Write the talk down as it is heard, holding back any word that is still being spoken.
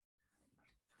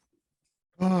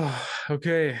Oh,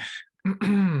 okay.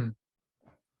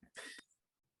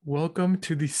 Welcome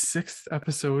to the sixth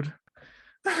episode.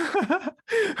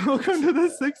 Welcome to the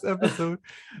sixth episode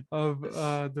of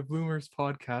the Bloomers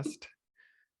podcast.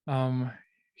 Um,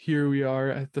 Here we are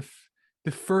at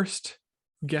the first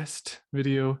guest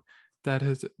video that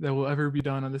will ever be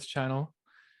done on this channel,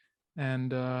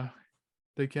 and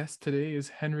the guest today is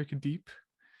Henrik Deep.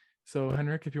 So,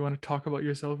 Henrik, if you want to talk about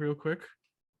yourself real quick.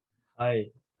 Hi,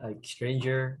 like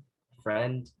stranger,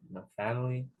 friend,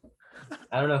 family.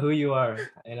 I don't know who you are.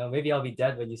 Maybe I'll be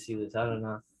dead when you see this. I don't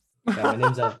know. Yeah, my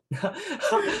name's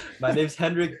my name's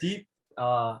Henrik Deep.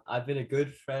 I've been a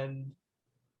good friend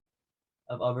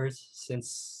of ours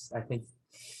since I think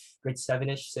grade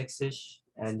seven-ish, six-ish.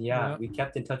 And yeah, Yeah. we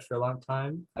kept in touch for a long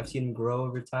time. I've seen him grow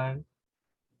over time.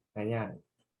 And yeah,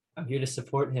 I'm here to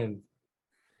support him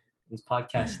in his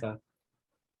podcast stuff.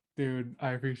 Dude,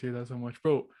 I appreciate that so much.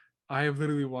 Bro, I have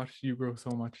literally watched you grow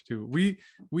so much too.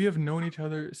 We have known each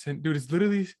other since, dude, it's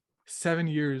literally 7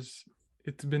 years.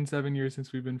 It's been 7 years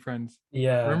since we've been friends.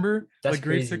 Yeah, Remember? that's Like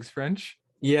grade crazy. six French?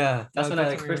 Yeah, that's when I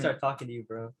That's like when we first met. started talking to you,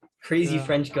 bro. Crazy Yeah.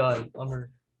 French guy. Bro,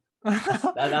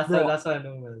 That's what I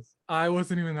know him as. I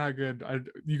wasn't even that good.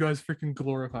 You guys freaking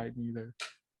glorified me there.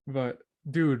 But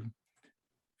dude,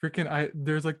 freaking I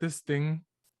there's like this thing,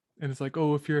 and it's like,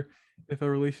 oh, if a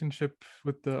relationship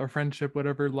with our friendship,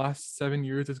 whatever, lasts 7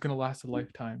 years, it's gonna last a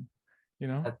lifetime, you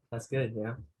know? That's good,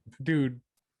 yeah. Dude,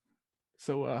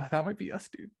 so that might be us,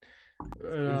 dude. It's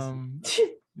crazy. Um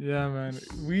yeah, man.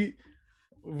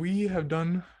 We have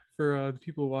done for the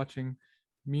people watching,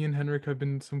 me and Henrik have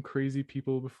been some crazy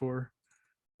people before.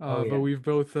 Oh But yeah. we've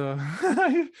both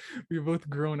we've both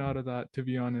grown out of that, to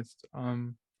be honest.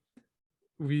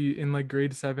 We in like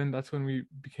grade 7, that's when we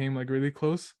became like really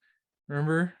close.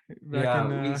 Remember back Yeah,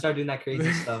 in we started doing that crazy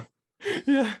the, stuff.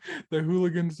 yeah, the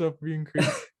hooligan stuff being crazy.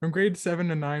 From grade 7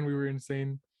 to 9, we were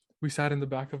insane. We sat in the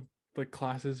back of like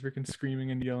classes, freaking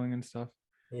screaming and yelling and stuff.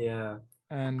 Yeah.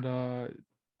 And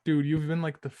dude, you've been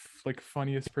like the like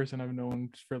funniest person I've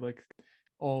known for like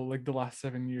all like the last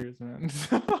 7 years, man.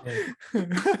 Yeah.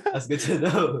 That's good to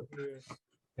know. Yeah.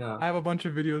 Yeah. I have a bunch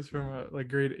of videos from like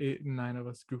grade 8 and 9 of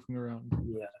us goofing around.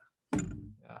 Yeah.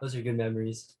 Yeah, Those are good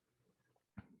memories,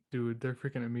 dude, they're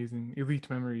freaking amazing, elite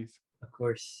memories. of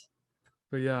course.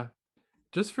 But yeah,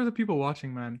 just for the people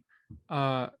watching, man,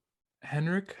 uh,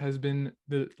 Henrik has been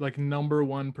the like number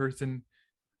one person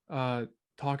uh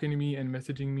talking to me and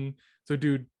messaging me. So,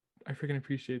 dude, I freaking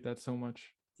appreciate that so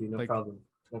much. Dude, no Like, problem.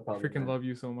 No I problem, freaking man. love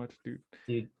you so much, dude.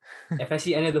 Dude, if I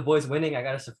see any of the boys winning, I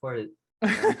gotta support it, you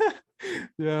know?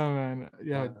 Yeah, man.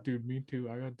 Yeah, Yeah. dude, me too.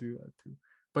 I gotta do that too.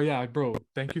 But yeah, bro,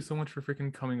 thank you so much for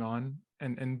freaking coming on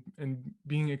and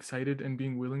being excited and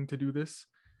being willing to do this.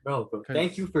 Bro,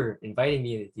 thank you Cause, for inviting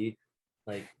me in it, dude.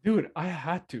 Like, dude, I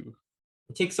had to.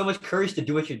 it takes so much courage to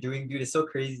do what you're doing, dude. It's so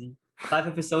crazy. 5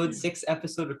 episodes, 6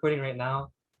 episode recording right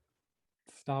now.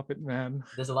 Stop it, man.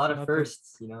 There's a It's lot of not the.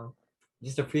 firsts.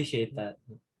 Just appreciate that.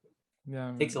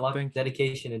 Yeah, Takes a man. lot of Thank you.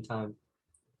 dedication and time.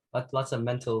 Lots of Of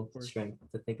mental course. strength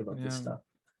to think about this Yeah, stuff.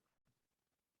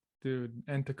 dude.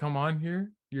 And to come on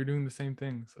here, you're doing the same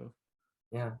thing. So,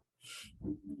 Yeah.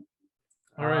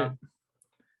 all right. Um,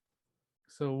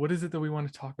 So, what is it that we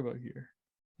want to talk about here?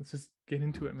 Let's just get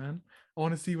into it, man. I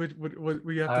want to see what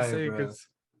we have all to right, say bro. because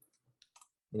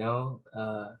You know,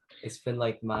 it's been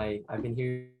like I've been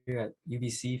here at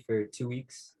UBC for 2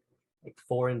 weeks, like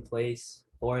foreign place,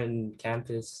 foreign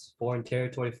campus, foreign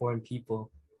territory, foreign people.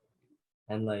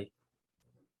 And like,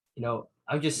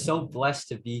 I'm just so blessed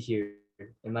to be here,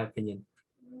 in my opinion,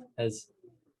 as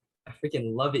I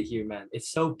freaking love it here, man. It's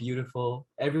so beautiful.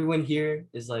 Everyone here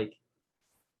is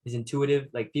intuitive.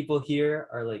 Like people here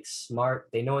are like smart.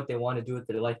 They know what they want to do with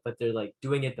their life, but they're like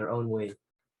doing it their own way.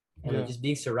 And like yeah, just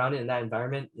being surrounded in that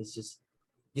environment is just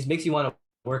makes you want to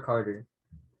work harder.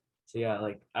 So yeah,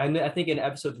 like I think in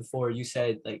episode before you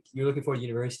said like you're looking for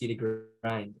university to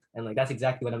grind, and like that's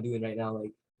exactly what I'm doing right now.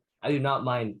 Like I do not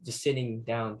mind just sitting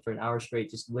down for an hour straight,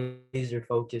 just laser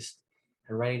focused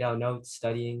and writing down notes,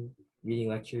 studying, reading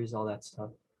lectures, all that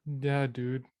stuff. yeah,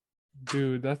 dude,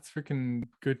 that's freaking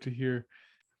good to hear.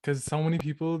 Because so many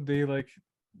people, they like,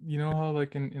 you know how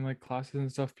like in like classes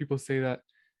and stuff, people say that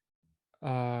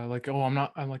like, oh,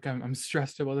 I'm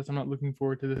stressed about this, I'm not looking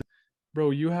forward to this.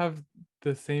 Bro, you have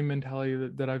the same mentality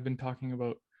that I've been talking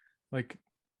about, like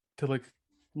to like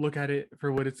look at it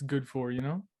for what it's good for, you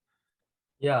know?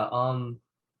 Yeah,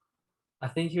 I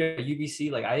think here at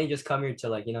UBC, like I didn't just come here to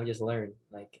like just learn.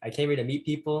 Like I came here to meet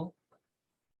people,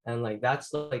 and like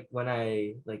that's like when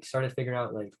I like started figuring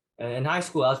out like in high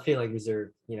school I was pretty like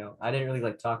reserved. I didn't really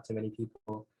like talk to many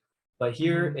people, but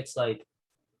here Mm-hmm. it's like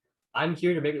I'm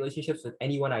here to make relationships with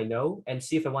anyone I know and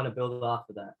see if I want to build off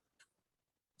of that.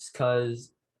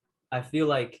 Because I feel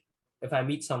like if I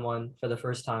meet someone for the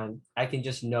first time, I can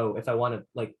just know if I want to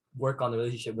like work on the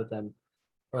relationship with them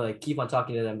or like keep on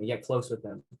talking to them and get close with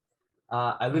them.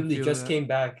 I I literally feel just that. came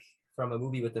back from a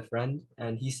movie with a friend,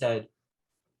 and he said,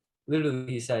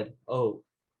 "Oh,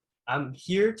 I'm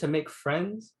here to make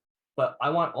friends, but I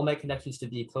want all my connections to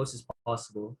be close as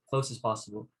possible,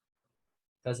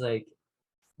 because like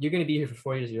you're gonna be here for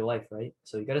 4 years of your life, right?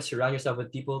 So you gotta surround yourself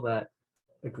with people that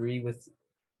agree with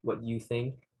what you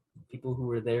think, people who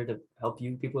are there to help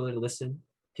you, people who are there to listen,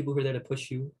 people who are there to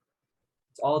push you.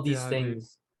 It's all these Yeah, dude.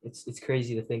 things. It's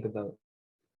crazy to think about,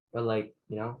 but like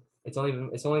it's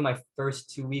only my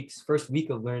first week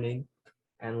of learning,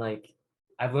 and like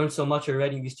I've learned so much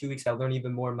already in these 2 weeks. I've learned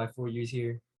even more in my 4 years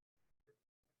here.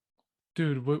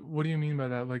 Dude, what do you mean by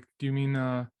that? Like, do you mean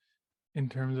in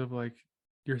terms of like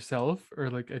yourself or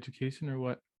like education or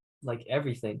what? Like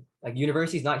everything. Like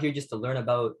university's not here just to learn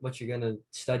about what you're gonna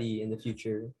study in the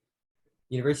future.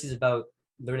 University is about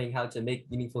learning how to make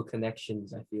meaningful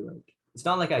connections. I feel like it's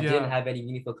not like I didn't Yeah, have any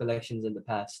meaningful connections in the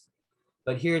past,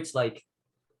 but here it's like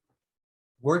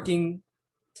working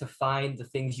to find the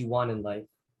things you want in life.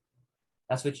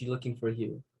 That's what you're looking for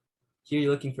here. Here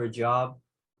you're looking for a job.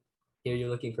 Here you're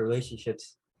looking for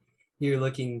relationships. Here you're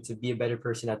looking to be a better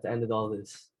person at the end of all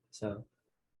this. So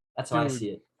that's how I dude, see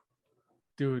it.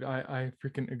 dude, I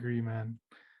freaking agree, man.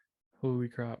 Holy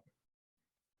crap.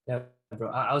 Yeah,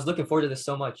 bro. I was looking forward to this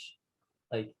so much.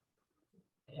 Like,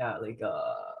 yeah, like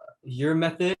your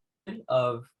method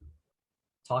of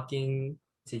talking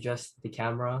to just the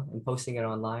camera and posting it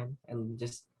online and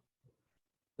just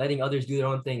letting others do their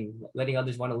own thing, letting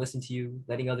others want to listen to you,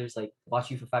 letting others like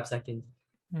watch you for 5 seconds.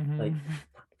 Hmm. Like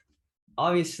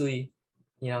obviously,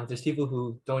 there's people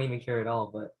who don't even care at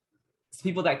all, but it's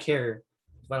people that care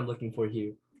is what I'm looking for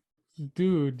here.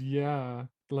 Dude, yeah.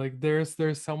 Like there's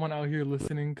someone out here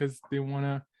listening because they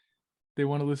wanna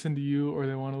listen to you or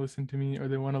they wanna listen to me or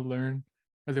they wanna learn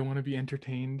or they wanna be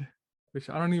entertained. Which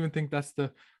I don't even think that's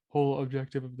the whole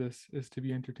objective of this is to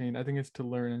be entertained. I think it's to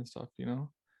learn and stuff, you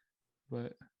know?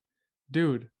 But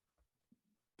dude,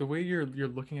 the way you're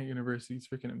looking at university is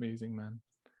freaking amazing, man.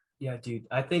 Yeah, dude.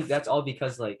 I think that's all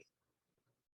because like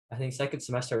I think second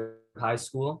semester of high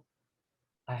school,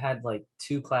 I had like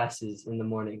two classes in the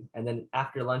morning, and then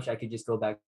after lunch I could just go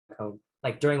back home.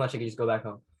 Like during lunch I could just go back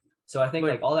home. So I think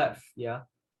like Like all that, yeah,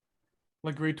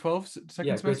 like grade 12 second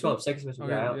yeah, grade semester? 12, second semester.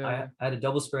 Okay, Yeah, yeah, I yeah. I had a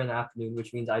double spur in the afternoon,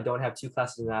 which means I don't have two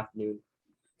classes in the afternoon.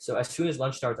 So as soon as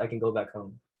lunch starts, I can go back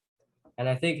home. And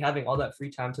I think having all that free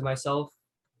time to myself,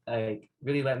 like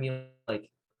really let me like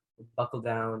buckle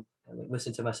down and like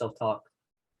listen to myself talk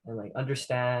and like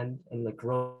understand and like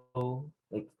grow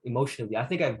like emotionally. I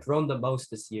think I've grown the most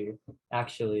this year.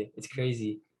 Actually, it's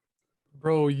crazy.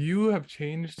 Bro, you have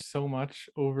changed so much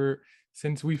over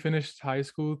since we finished high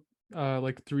school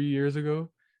like 3 years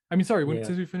ago. I mean, sorry, when Yeah,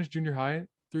 since we finished junior high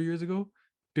 3 years ago,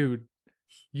 dude,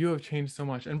 you have changed so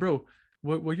much. And bro,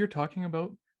 what you're talking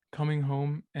about coming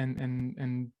home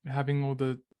and having all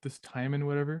this time and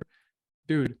whatever,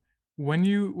 dude, when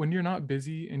you're not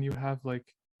busy and you have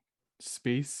like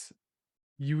space,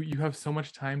 you have so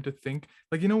much time to think.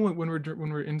 Like when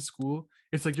we're in school,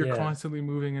 it's like you're yeah, constantly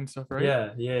moving and stuff,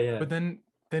 right? yeah. But then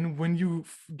when you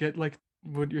get like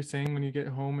what you're saying, when you get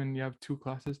home and you have two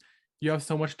classes, you have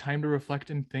so much time to reflect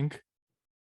and think.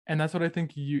 And that's what I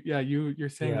think you're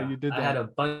saying that Yeah, you did I had that, a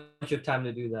bunch of time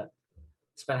to do that.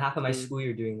 Spent half of my dude. school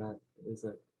year doing that. It's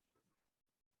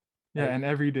Yeah, like and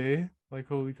every day, like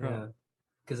holy crap. yeah,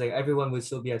 because like everyone would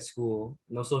still be at school.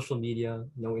 No social media,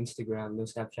 no Instagram, no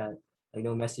Snapchat, like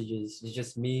no messages. It's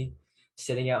just me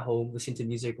sitting at home, listening to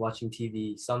music, watching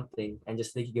TV, something, and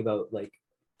just thinking about like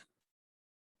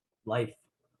life.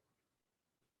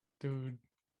 Dude.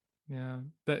 Yeah,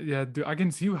 dude, I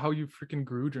can see how you freaking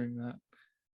grew during that.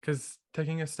 Cause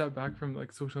taking a step back from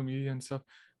like social media and stuff,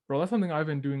 bro, that's something I've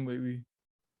been doing lately,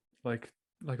 like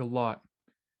like a lot.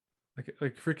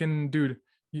 Like freaking dude,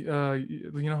 you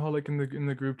know how like in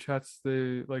the group chats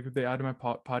they added my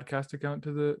podcast account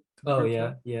to the Oh group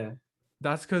chat. yeah, yeah.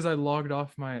 That's because I logged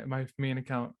off my main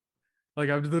account. Like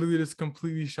I've literally just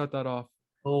completely shut that off.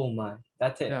 Oh my,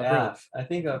 that's it. Yeah, Yeah, bro. I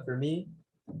think for me,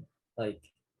 like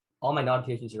all my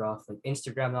notifications are off. Like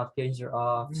Instagram notifications are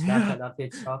off, Yeah, Snapchat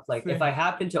notifications are off. Like if same. I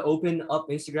happen to open up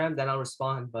Instagram, then I'll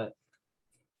respond. But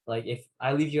like if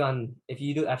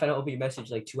you do, if I don't open your message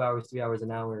like 2 hours, 3 hours,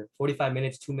 an hour, 45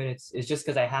 minutes, 2 minutes, it's just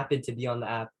because I happened to be on the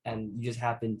app and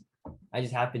I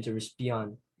just happened to be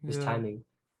on this Yeah. timing.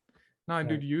 No, Yeah,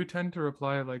 dude, you tend to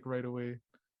reply like right away.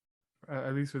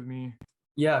 At least with me.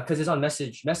 Yeah, because it's on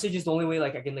message. Message is the only way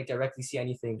like I can like directly see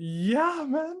anything. Yeah,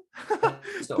 man.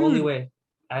 That's the only Dude, way.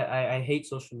 I hate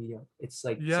social media. It's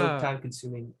like so yeah, time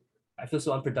consuming. I feel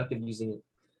so unproductive using it.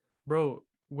 bro.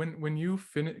 When you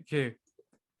finish, okay,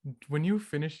 when you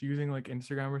finish using like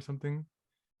Instagram or something,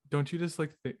 don't you just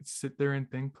like sit there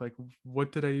and think like,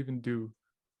 what did I even do?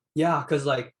 Yeah, because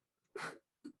like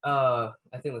I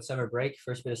think the summer break,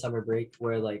 first bit of summer break,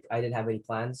 where like I didn't have any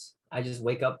plans. I just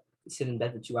wake up, sit in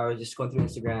bed for 2 hours, just going through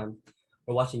Instagram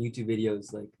or watching YouTube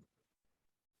videos. Like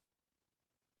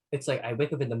it's like I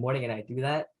wake up in the morning and I do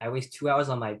that. I waste 2 hours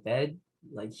on my bed.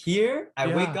 Like here, I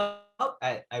wake Yeah, up.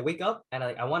 I wake up and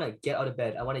I want to get out of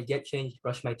bed. I want to get changed,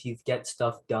 brush my teeth, get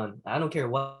stuff done. I don't care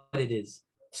what it is.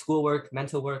 Schoolwork,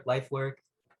 mental work, life work,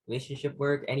 relationship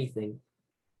work, anything.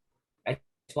 I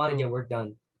just want to get bro. work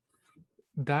done.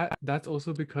 That's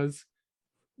also because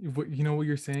what you know what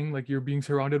you're saying, like you're being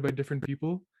surrounded by different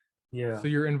people, Yeah. so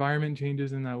your environment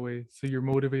changes in that way. So you're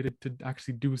motivated to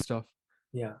actually do stuff.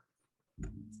 Yeah. Dude,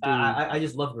 I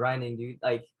just love grinding, dude.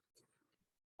 Like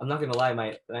I'm not gonna lie,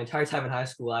 my entire time in high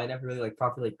school, I never really like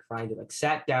properly like, grinded. Like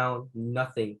sat down,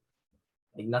 nothing,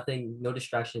 like nothing, no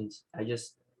distractions. I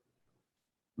just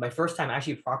my first time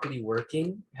actually properly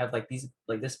working have like these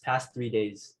like this past 3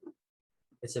 days.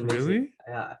 It's amazing. really?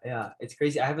 Yeah, yeah, it's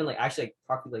crazy. I haven't like actually like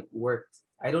properly like worked.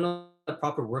 I don't know what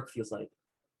proper work feels like.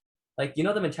 Like you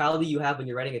know the mentality you have when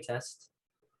you're writing a test.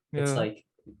 It's Yeah. like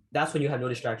that's when you have no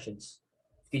distractions.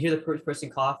 You can hear the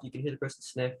person cough, you can hear the person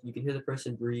sniff, you can hear the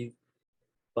person breathe,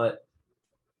 but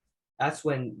that's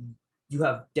when you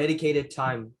have dedicated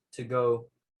time to go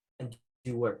and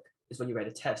do work is when you write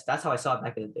a test. That's how I saw it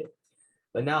back in the day.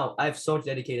 But now I have so much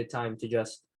dedicated time to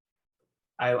just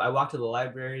I walk to the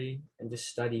library and just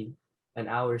study an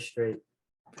hour straight.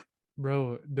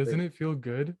 Bro, doesn't Great. it feel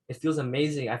good? It feels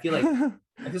amazing. I feel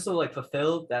so like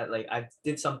fulfilled that like I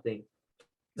did something.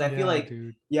 Because I feel Yeah, like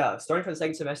dude. yeah, starting from the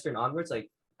second semester and onwards,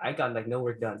 like I got like no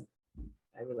work done.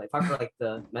 I mean like apart from like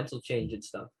the mental change and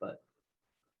stuff, but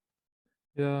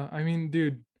Yeah, I mean,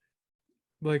 dude,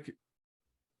 like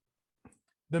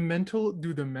the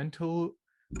mental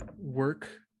work,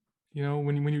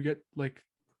 when you get like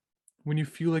when you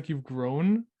feel like you've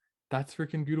grown, that's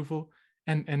freaking beautiful.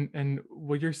 And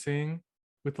what you're saying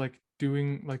with like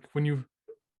doing like when you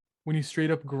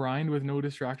straight up grind with no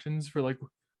distractions for like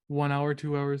 1 hour,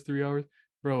 2 hours, 3 hours,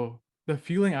 bro, the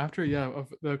feeling after, yeah,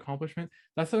 of the accomplishment,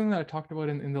 that's something that I talked about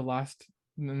in the last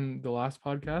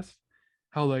podcast,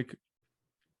 how like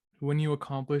when you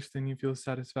accomplish, then you feel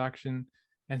satisfaction,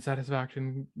 and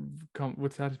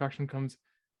with satisfaction comes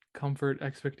comfort,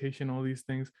 expectation, all these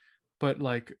things. But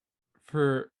like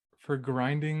for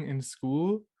grinding in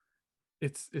school,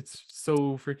 it's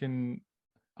so freaking,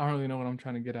 I don't really know what I'm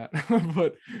trying to get at,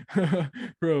 but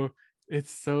bro,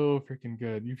 it's so freaking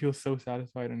good. You feel so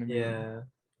satisfied and amazing. yeah.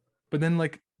 But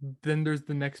then there's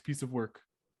the next piece of work,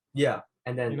 Yeah,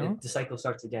 and you then know? the cycle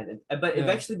starts again. But Yeah,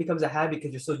 eventually becomes a habit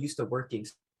because you're so used to working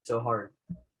so hard.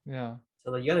 yeah.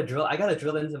 So like you gotta drill. I gotta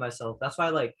drill into myself. That's why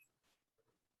like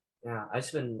yeah, I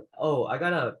just been oh I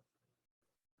gotta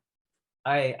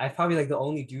I probably like the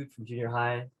only dude from junior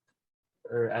high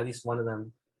or at least one of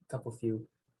them, a couple few.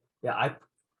 Yeah, I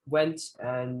went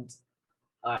and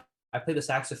I I played the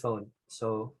saxophone.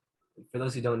 So for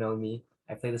those who don't know me,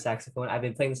 I play the saxophone. I've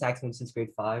been playing the saxophone since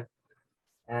grade 5,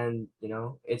 and you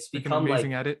know it's Freaking become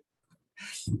amazing like at it.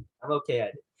 I'm okay at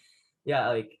it. Yeah,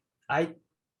 like I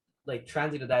like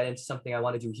translated that into something I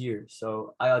want to do here.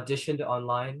 So I auditioned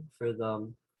online for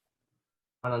an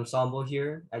ensemble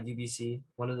here at UBC,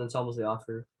 one of the ensembles they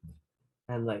offer.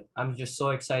 And like I'm just so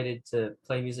excited to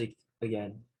play music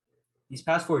again. These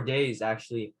past 4 days,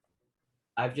 actually,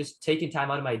 I've just taken time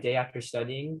out of my day after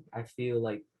studying. I feel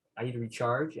like I need to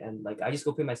recharge, and like I just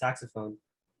go play my saxophone.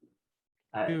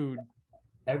 I, Dude,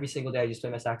 every single day, I just play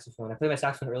my saxophone. I played my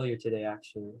saxophone earlier today,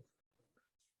 actually.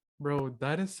 bro,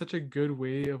 that is such a good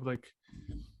way of like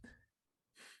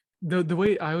the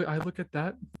way I look at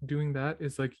that, doing that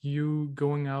is like you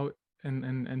going out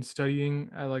and studying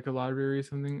at like a library or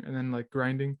something, and then like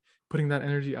grinding, putting that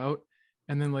energy out,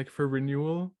 and then like for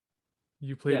renewal,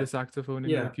 you play the Yeah, saxophone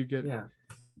and yeah, like you get, yeah.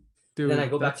 And then I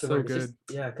dude, go back that's to so work. It's just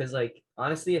good. yeah, because like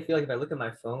honestly, I feel like if I look at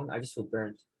my phone, I just feel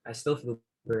burnt. I still feel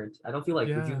burnt. I don't feel like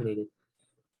Yeah, rejuvenated.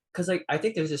 Because like I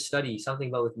think there's a study something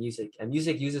about with music, and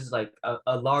music uses like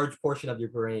a large portion of your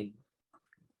brain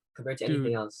compared to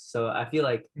anything dude. else. So I feel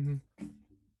like Mhm.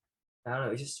 I don't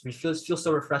know, it feels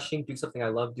so refreshing. Do something I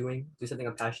love doing, do something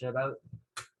I'm passionate about.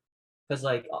 Because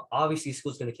like obviously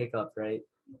school's gonna kick up, right?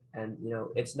 And you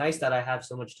know it's nice that I have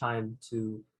so much time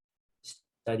to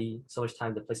study, so much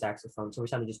time to play saxophone, so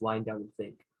much time to just wind down and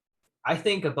think. I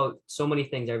think about so many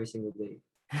things every single day.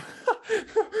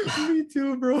 Me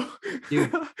too, bro.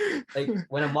 Dude, like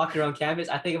when I'm walking around campus,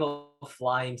 I think about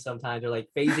flying sometimes or like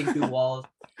phasing through walls.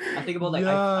 I think about like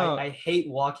Yeah, I hate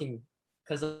walking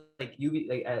because like you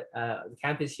like the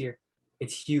campus here,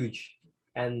 it's huge,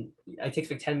 and it takes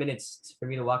like 10 minutes for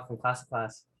me to walk from class to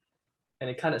class, and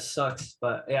it kind of sucks.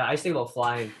 But yeah, I just think about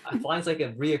flying. Flying's like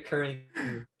a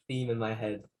reoccurring theme in my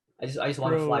head. I just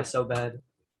want to fly bro. so bad.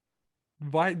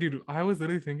 Why, dude? I was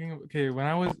literally thinking, okay, when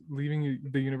I was leaving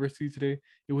the university today,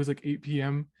 it was like 8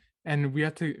 p.m. and me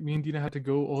and Dina had to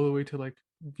go all the way to like,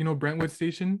 Brentwood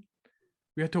Station.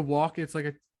 We had to walk. It's like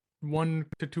a 1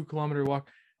 to 2 kilometer walk.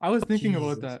 I was thinking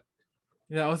about Jesus, that.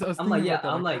 Yeah, I was I'm thinking like yeah, about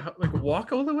that. I'm Like, like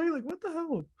walk all the way. Like, what the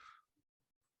hell?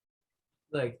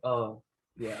 like oh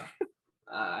yeah,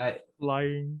 I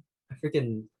Flying. I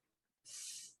freaking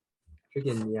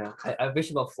yeah. I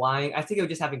wish about flying. I think of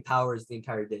just having powers the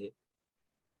entire day.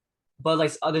 But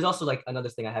like, there's also like another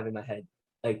thing I have in my head.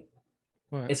 Like,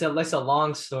 What? it's a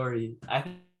long story. I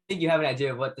think you have an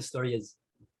idea of what the story is.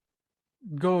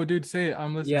 Go, dude. Say it.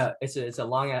 I'm listening. Yeah, it's a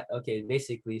long. Okay,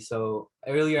 basically. So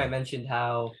earlier I mentioned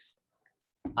how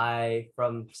I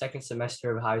from second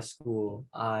semester of high school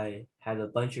I had a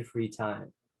bunch of free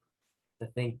time to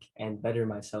think and better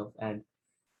myself. And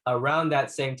around that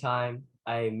same time,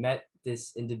 I met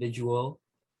this individual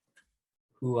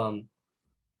who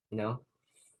you know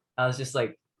I was just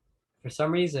like for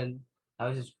some reason, I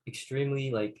was just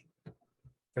extremely like,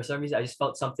 for some reason, I just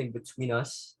felt something between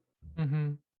us.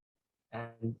 Mm-hmm.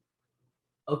 And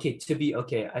okay, to be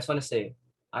okay, I just want to say,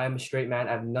 I am a straight man.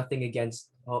 I have nothing against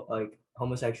like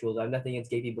homosexuals. I have nothing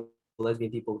against gay people, lesbian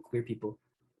people, queer people.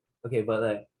 Okay, but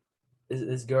like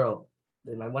this girl,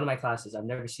 in one of my classes, I've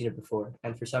never seen her before,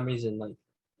 and for some reason, like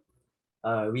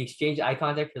we exchanged eye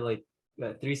contact for like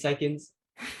 3 seconds.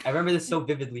 I remember this so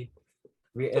vividly.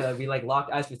 We like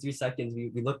locked eyes for 3 seconds.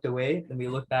 We looked away, then we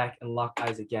looked back and locked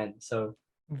eyes again.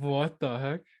 What the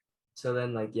heck? So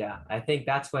then like yeah, I think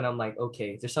that's when I'm like,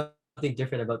 okay, there's something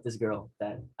different about this girl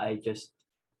that I just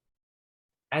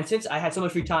and since I had so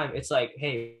much free time, it's like,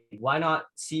 hey, why not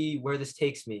see where this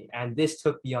takes me? And this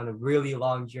took me on a really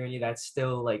long journey that's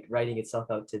still like writing itself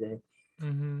out today.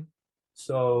 Mm-hmm.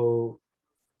 So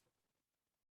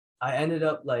I ended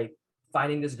up like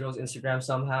finding this girl's Instagram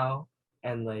somehow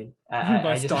and like By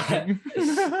I just stalking.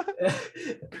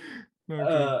 Okay.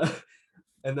 uh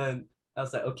and then I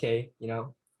was like, okay,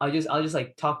 I'll just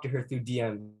like talk to her through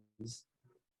DMs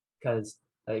because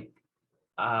like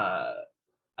uh,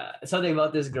 something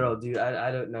about this girl, dude.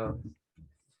 I don't know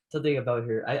something about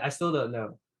her. I still don't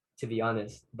know, to be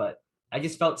honest. But I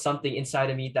just felt something inside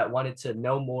of me that wanted to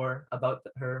know more about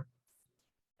her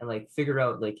and like figure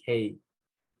out like, hey,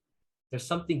 there's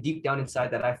something deep down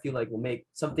inside that I feel like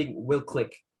will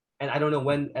click, and I don't know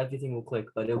when everything will click,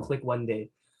 but it'll click one day.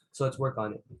 So let's work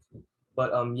on it.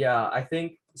 But yeah, I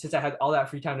think since I had all that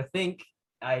free time to think,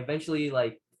 I eventually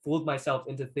like fooled myself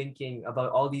into thinking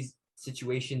about all these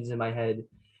situations in my head.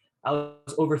 I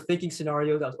was overthinking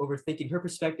scenarios. I was overthinking her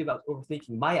perspective. I was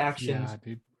overthinking my Yeah, actions.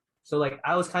 dude. So like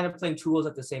I was kind of playing tools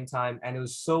at the same time, and it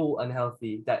was so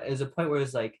unhealthy that there's a point where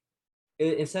it's like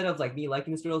instead of like me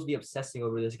liking this girl, it was me obsessing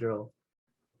over this girl.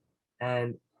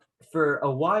 And for a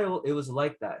while, it was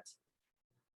like that.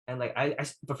 And like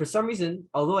but for some reason,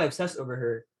 although I obsessed over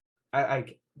her, I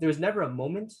there was never a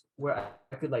moment where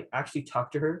I could like actually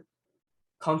talk to her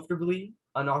comfortably,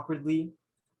 unawkwardly,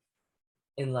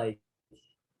 in like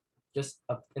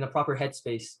in a proper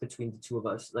headspace between the two of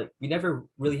us. Like we never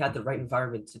really had the right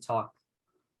environment to talk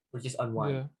or just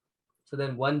unwind. Yeah. So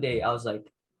then one day I was like,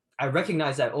 I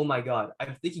recognized that, oh my God,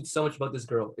 I'm thinking so much about this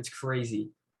girl. It's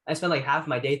crazy. I spent like half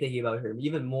my day thinking about her,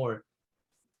 even more.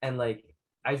 And like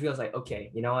I just realized like,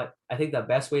 okay, you know what? I think the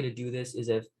best way to do this is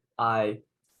if I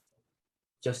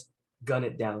just gun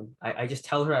it down. I just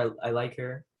tell her I like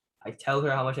her. I tell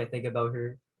her how much I think about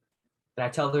her. And I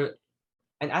tell her,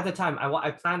 and at the time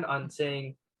I planned on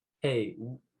saying, hey,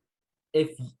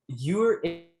 if you're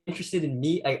interested in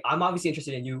me, I'm obviously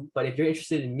interested in you, but if you're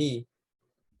interested in me,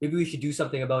 maybe we should do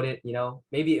something about it,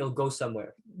 maybe it'll go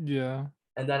somewhere. Yeah.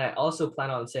 And then I also plan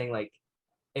on saying like,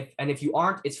 if you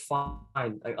aren't, it's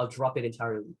fine. Like I'll drop it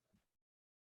entirely.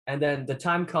 And then the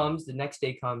time comes, the next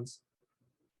day comes,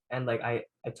 and like I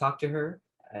talk to her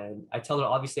and I tell her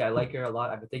obviously I like her a lot.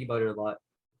 I've been thinking about her a lot.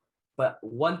 But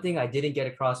one thing I didn't get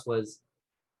across was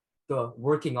the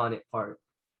working on it part,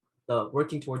 the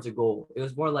working towards a goal. It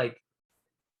was more like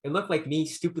it looked like me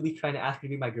stupidly trying to ask her to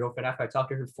be my girlfriend after I talked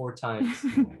to her 4 times.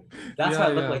 That's how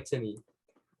Yeah, it looked yeah. like to me.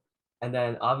 And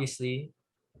then obviously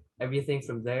everything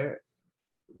from there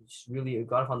just really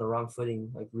got off on the wrong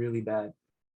footing, like really bad.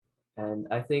 And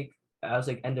I think I was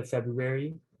like end of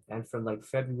February, and from like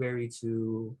February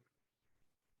to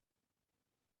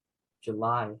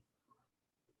July,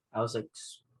 I was like,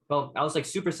 well, I was like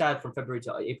super sad from February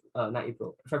to April, not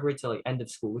April, February to like end of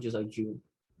school, which is like June,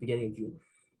 beginning of June.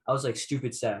 I was like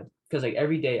stupid sad because like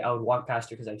every day I would walk past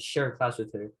her because I share a class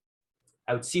with her.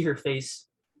 I would see her face,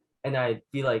 and I'd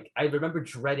be like, I remember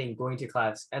dreading going to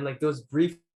class, and like those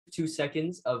brief 2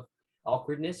 seconds of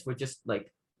awkwardness would just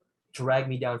like drag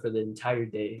me down for the entire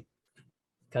day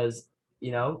because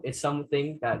it's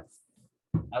something that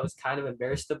I was kind of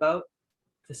embarrassed about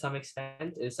to some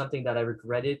extent. It's something that I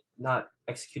regretted not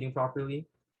executing properly.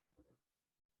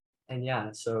 And yeah,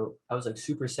 so I was like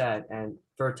super sad. And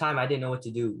for a time, I didn't know what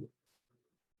to do.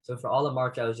 So for all of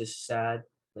March, I was just sad.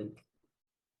 Like,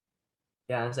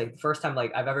 yeah, it's like the first time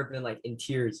like I've ever been like in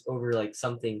tears over like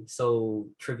something so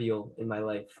trivial in my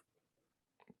life.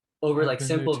 Over I've like been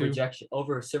there simple too. rejection,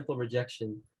 over simple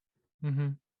rejection. Mm-hmm.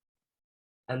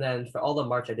 And then for all of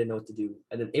March, I didn't know what to do.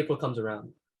 And then April comes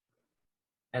around.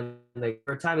 And like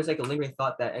for a time, it's like a lingering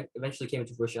thought that eventually came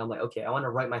into fruition. I'm like, okay, I want to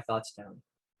write my thoughts down.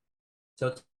 So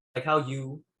it's like how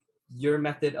your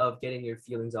method of getting your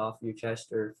feelings off your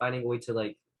chest or finding a way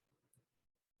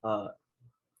uh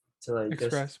to like just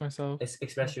Express myself.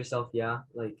 express yourself. Yeah,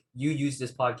 like you use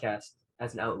this podcast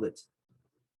as an outlet.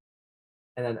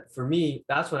 And then for me,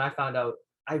 that's when I found out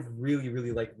I really,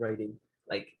 really like writing.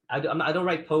 Like I don't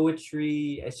write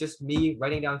poetry. It's just me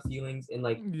writing down feelings in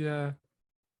like Yeah.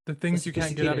 The a things you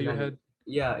can't get out sophisticated of your manner. head.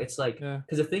 Yeah, it's like Yeah.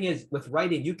 because the thing is with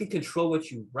writing, you can control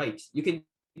what you write. You can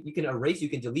erase, you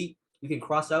can delete, you can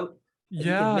cross out, and you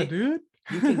can Yeah, make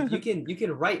dude. you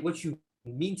can write what you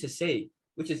mean to say,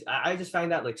 which is I just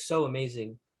find that like so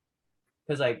amazing.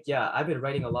 Because like yeah, I've been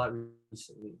writing a lot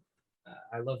recently.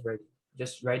 I love writing,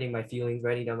 just writing my feelings,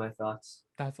 writing down my thoughts.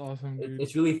 That's awesome, dude.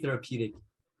 It's really therapeutic.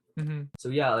 Mm-hmm. So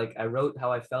yeah, like I wrote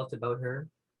how I felt about her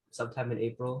sometime in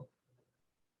April,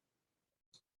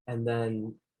 and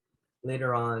then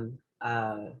later on,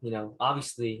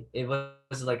 obviously it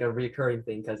was like a recurring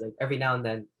thing because like every now and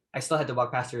then I still had to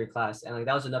walk past her in class, and like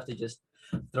that was enough to just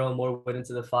throw more wood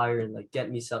into the fire and like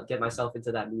get myself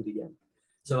into that mood again.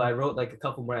 So Yeah. I wrote like a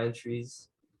couple more entries.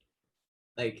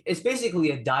 Like it's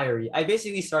basically a diary. I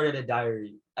basically started a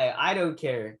diary. I don't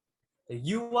care. Like,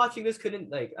 you watching this couldn't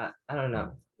like I don't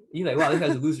know. You like wow, this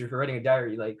guy's a loser for writing a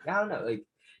diary. Like I don't know. Like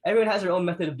everyone has their own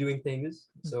method of doing things.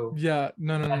 So Yeah.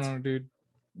 No, no, that's no, no, dude.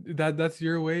 That's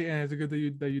your way, and it's good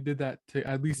that you did that to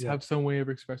at least yeah have some way of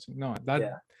expressing. No,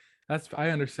 yeah. that's I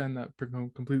understand that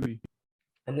completely.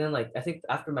 And then like I think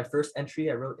after my first entry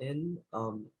I wrote in,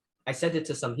 I sent it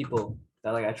to some people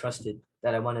that like I trusted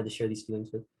that I wanted to share these feelings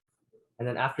with. And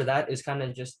then after that is kind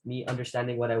of just me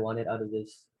understanding what I wanted out of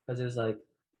this. Because it was like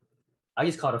I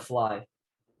just caught a fly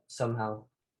somehow.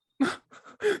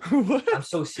 What? I'm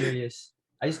so serious.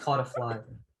 I just caught a fly.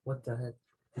 What the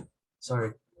heck?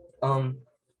 Sorry. Um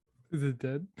Is it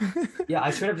dead? yeah,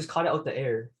 I straight up just caught it out the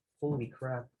air. Holy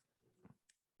crap.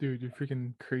 Dude, you're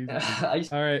freaking crazy. I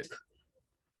just, All right,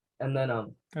 and then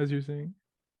as you're saying.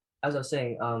 as I was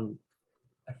saying,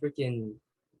 I freaking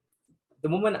the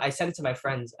moment I sent it to my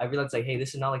friends, I realized like, hey,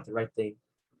 this is not like the right thing.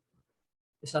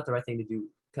 It's not the right thing to do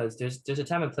because there's a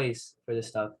time and place for this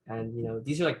stuff, and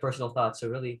these are like personal thoughts. So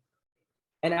really,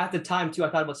 and at the time too, I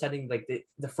thought about sending like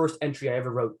the first entry I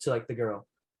ever wrote to like the girl,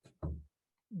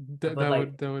 That but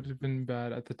like that would have been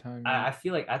bad at the time. Yeah. I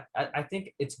feel like I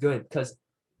think it's good because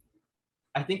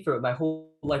I think for my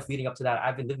whole life leading up to that,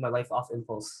 I've been living my life off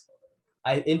impulse.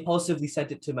 I impulsively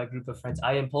sent it to my group of friends.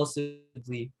 I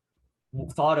impulsively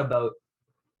thought about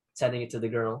sending it to the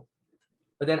girl.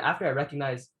 But then after I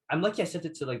recognized, I'm lucky I sent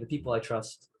it to like the people I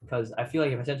trust because I feel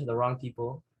like if I sent it to the wrong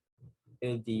people,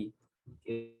 it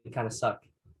would kind of suck.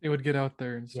 It would get out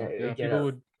there and Yeah, stuff. it Yeah, would get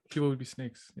up. people would be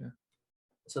snakes. Yeah.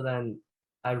 So then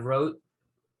I wrote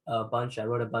a bunch. I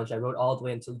wrote a bunch. I wrote all the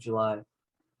way until July.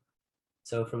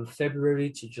 So from February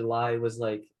to July was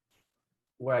like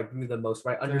where I grew the most,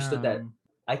 where I understood that Damn.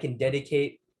 I can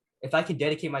dedicate, if I can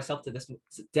dedicate myself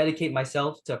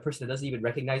to a person that doesn't even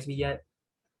recognize me yet,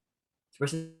 a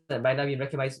person that might not even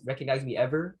recognize me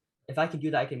ever. If I can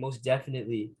do that, I can most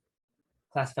definitely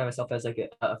classify myself as like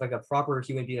a proper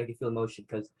human being. I can feel emotion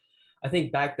because I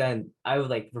think back then I would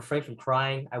like refrain from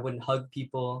crying. I wouldn't hug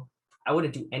people. I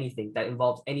wouldn't do anything that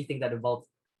involved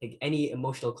like any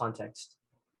emotional context.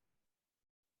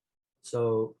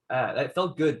 So it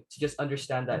felt good to just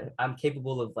understand that I'm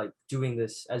capable of like doing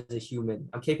this as a human.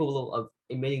 I'm capable of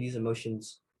emitting these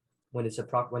emotions when there's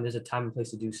a time and place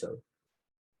to do so.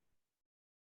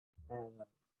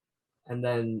 And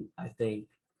then I think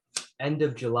end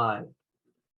of July,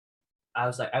 I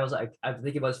was like I've been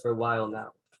thinking about this for a while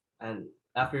now, and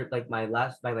after like my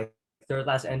like third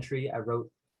last entry, I wrote,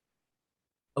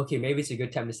 okay, maybe it's a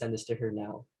good time to send this to her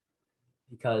now,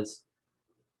 because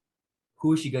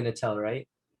who is she gonna tell, right?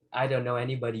 I don't know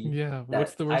anybody Yeah,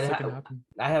 what's that the worst that can happen?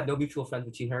 I have no mutual friends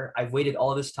between her. I've waited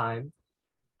all this time.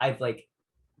 I've like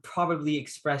probably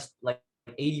expressed like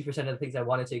 80% of the things I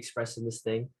wanted to express in this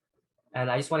thing.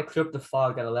 And I just want to clear up the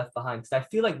fog that I left behind. Because I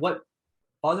feel like what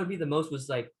bothered me the most was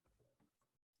like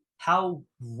how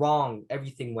wrong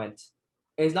everything went.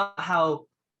 It's not how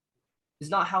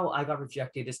I got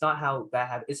rejected. It's not how that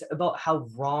happened. It's about how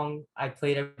wrong I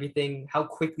played everything, how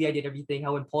quickly I did everything,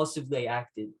 how impulsively I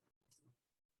acted.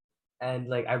 And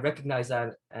like I recognized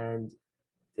that, and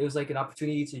it was like an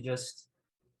opportunity to just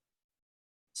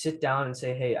sit down and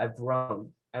say, hey, I've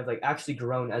grown. I've like actually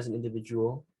grown as an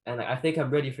individual. And like, I think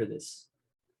I'm ready for this.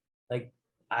 Like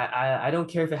I don't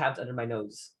care if it happens under my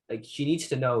nose. Like she needs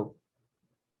to know.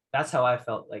 That's how I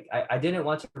felt. Like I didn't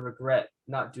want to regret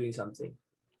not doing something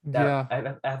that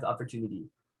Yeah, I have the opportunity.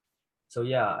 So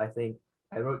yeah, I think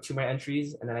I wrote 2 of my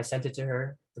entries and then I sent it to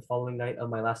her the following night of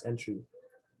my last entry.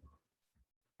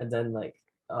 And then like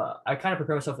I kind of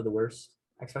prepared myself for the worst.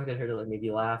 I expected her to like maybe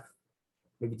laugh,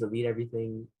 maybe delete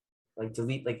everything, like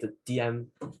delete like the DM,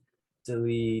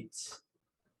 delete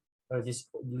or just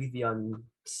leave the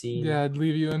unseen. yeah, I'd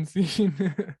leave you unseen.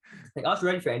 Like I was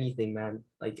ready for anything, man.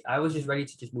 Like I was just ready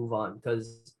to just move on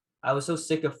because I was so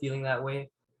sick of feeling that way.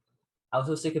 I was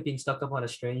so sick of being stuck up on a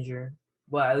stranger.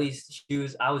 Well, at least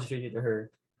I was a stranger to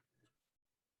her.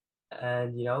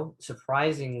 And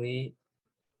surprisingly,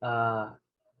 uh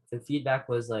the feedback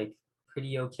was like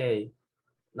pretty okay.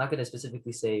 I'm not gonna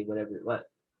specifically say whatever, but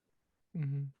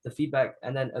Mhm. the feedback,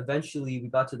 and then eventually we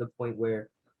got to the point where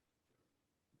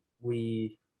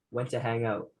we went to hang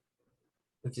out,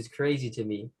 which is crazy to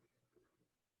me.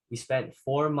 We spent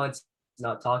 4 months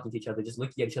not talking to each other, just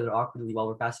looking at each other awkwardly while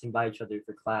we're passing by each other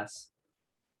for class.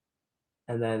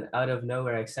 And then out of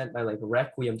nowhere, I sent my like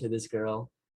requiem to this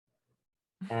girl,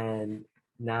 and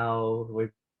now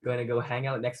we're gonna go hang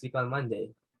out next week on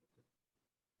Monday.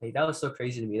 Like that was so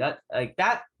crazy to me. That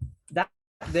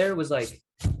there was like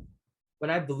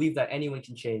when I believe that anyone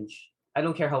can change. I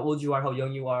don't care how old you are, how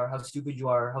young you are, how stupid you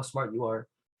are, how smart you are.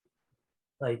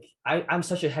 Like I'm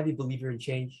such a heavy believer in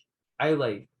change. I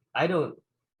like I don't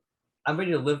I'm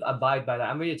ready to abide by that.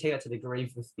 I'm ready to take that to the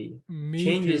grave with me. Me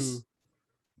Change too. is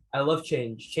I love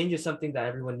change. Change is something that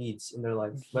everyone needs in their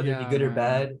life, whether it be Yeah, good or man.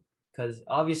 bad. Because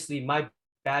obviously my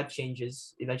bad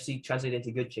changes eventually translate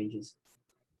into good changes.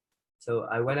 So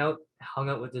I went out, hung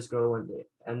out with this girl one day,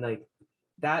 and like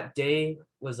that day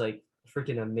was like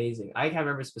freaking amazing. I can't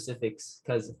remember specifics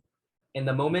because in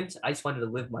the moment I just wanted to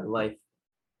live my life.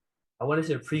 I wanted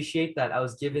to appreciate that I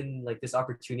was given like this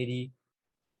opportunity.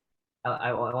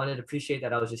 I wanted to appreciate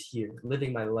that I was just here,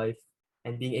 living my life,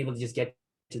 and being able to just get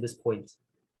to this point.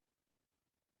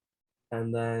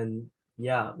 And then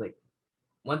yeah, like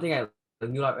one thing I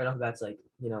knew right off the bat's like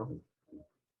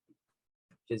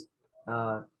just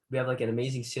uh we have like an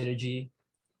amazing synergy.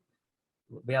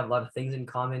 We have a lot of things in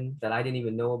common that I didn't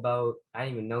even know about. I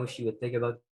didn't even know she would think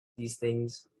about these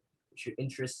things. Your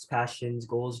interests, passions,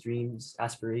 goals, dreams,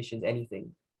 aspirations,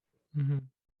 anything. Mhm.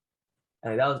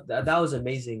 And that was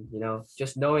amazing.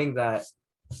 Just knowing that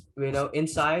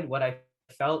inside what I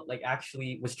felt like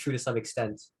actually was true to some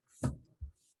extent.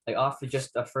 Like after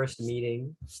just a first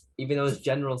meeting, even those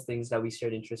general things that we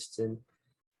shared interests in,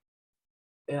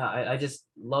 yeah, I just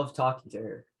love talking to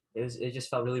her. It just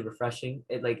felt really refreshing.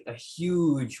 It like a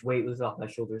huge weight was off my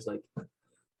shoulders. Like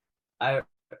I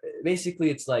basically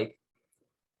it's like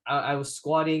I was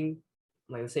squatting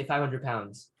like let's say 500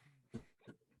 pounds,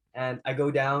 and I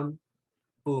go down,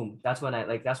 boom. That's when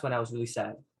I was really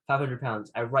sad. 500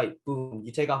 pounds. I write, boom.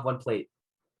 You take off one plate,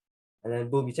 and then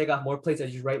boom. You take off more plates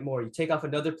as you write more. You take off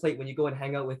another plate when you go and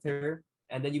hang out with her,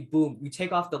 and then you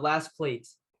take off the last plate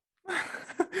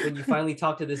when you finally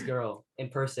talk to this girl in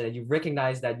person, and you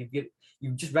recognize that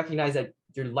you just recognize that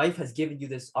your life has given you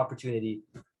this opportunity,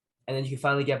 and then you can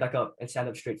finally get back up and stand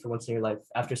up straight for once in your life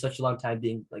after such a long time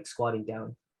being like squatting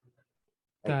down.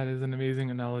 Like That is an amazing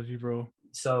analogy, bro.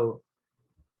 so,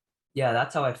 yeah,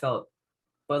 that's how I felt.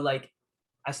 But like,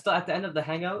 I still at the end of the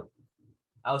hangout,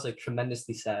 I was like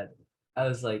tremendously sad. I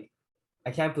was like,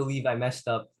 I can't believe I messed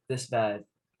up this bad.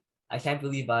 I can't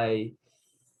believe I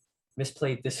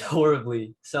misplayed this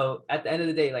horribly. So at the end of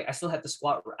the day, like I still had the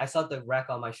squat. I still had the rack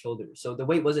on my shoulder. So the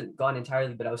weight wasn't gone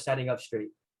entirely, but I was standing up straight.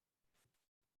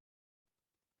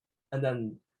 And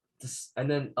then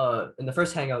in the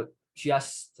first hangout, she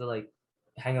asked to like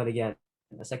hang out again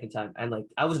a second time, and like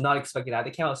I was not expecting that.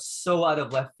 It came out so out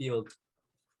of left field.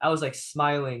 I was like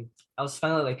smiling. I was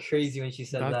smiling like crazy when she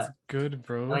said That's that. good, And,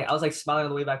 bro. like I was like smiling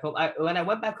on the way back home. When I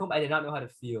went back home, I did not know how to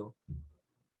feel.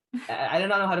 I did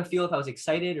not know how to feel if I was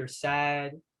excited or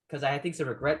sad because I think it's a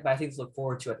regret, but I think it's look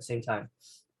forward to at the same time.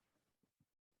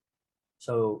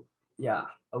 So yeah,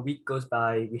 a week goes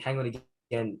by. We hang out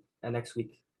again next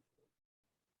week,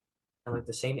 and like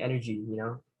the same energy, you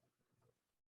know.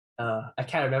 I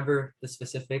can't remember the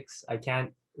specifics. I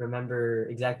can't remember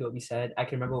exactly what we said. I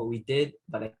can remember what we did,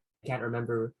 but I can't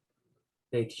remember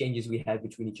the exchanges we had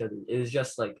between each other. It was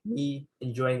just like me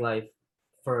enjoying life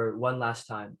for one last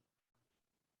time.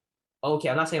 Okay,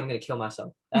 I'm not saying I'm gonna kill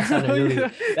myself. That sounded really.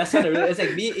 Yeah. That sounded really. It's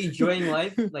like me enjoying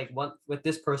life, like one with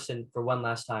this person for one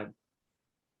last time.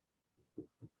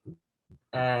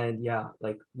 And yeah,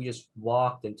 like we just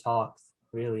walked and talked.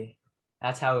 Really,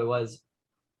 that's how it was.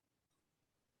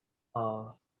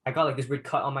 I got like this weird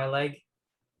cut on my leg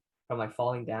from like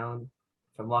falling down,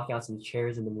 from walking on some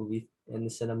chairs in the movie in the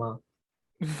cinema.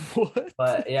 What?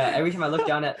 But yeah, every time I look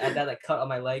down at that like cut on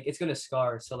my leg, it's gonna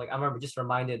scar. So like I remember just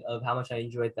reminded of how much I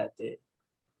enjoyed that day.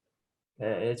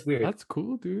 It's weird. That's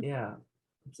cool, dude. Yeah,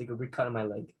 it's like a weird cut on my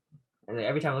leg, and like,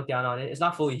 every time I look down on it, it's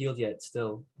not fully healed yet.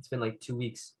 Still, it's been like 2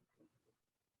 weeks,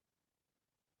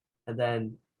 and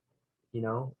then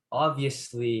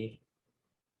obviously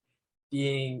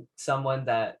being someone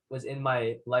that was in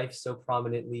my life so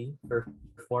prominently for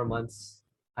 4 months,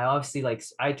 I obviously like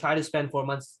I try to spend 4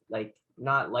 months like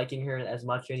not liking her as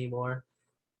much anymore.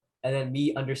 And then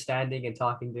me understanding and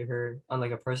talking to her on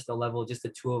like a personal level, just the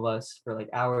two of us for like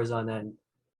hours on end.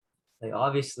 Like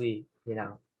obviously, I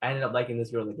ended up liking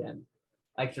this girl again.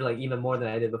 Actually, like even more than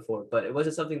I did before. But it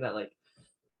wasn't something that like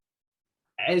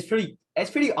it's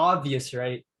pretty obvious,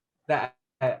 right? That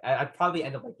I'd probably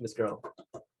end up liking this girl.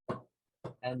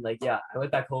 And like yeah, I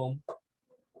went back home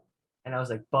and I was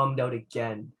like bummed out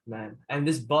again, man. And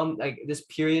this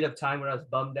period of time where I was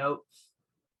bummed out,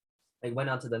 like went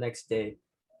on to the next day.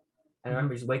 And I Mhm.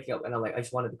 remember just waking up and I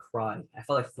just wanted to cry. I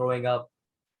felt like throwing up.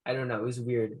 I don't know, it was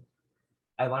weird.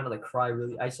 I wanted to like cry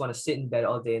really. I just want to sit in bed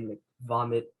all day and like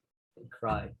vomit and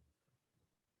cry.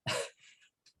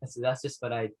 That's just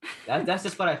what that's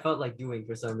just what I felt like doing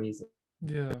for some reason.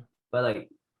 Yeah. But like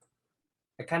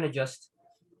I kind of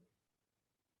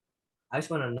I just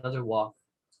went on another walk.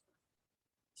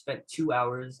 Spent 2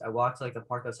 hours. I walked to like the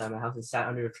park outside my house and sat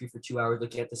under a tree for 2 hours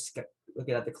looking at the sky,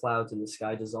 looking at the clouds and the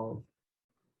sky dissolve.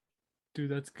 Dude,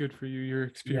 that's good for you. You're Yeah,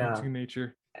 experiencing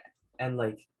nature. and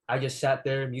like I just sat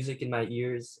there, music in my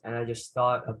ears, and I just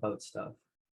thought about stuff.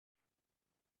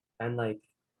 And like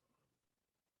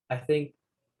I think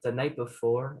the night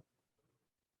before,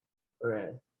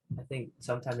 or I think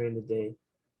sometime during the day,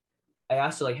 I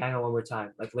asked to like hang out one more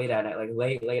time, like late at night, like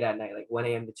late at night, like 1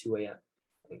 a.m. to 2 a.m.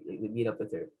 Like we meet up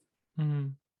with her.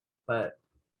 Mhm. But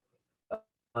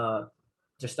uh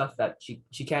just stuff that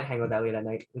she can't hang out that late at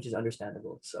night, which is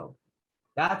understandable. So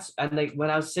that's and like when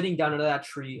I was sitting down under that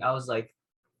tree, I was like,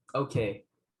 okay,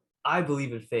 I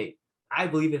believe in fate. I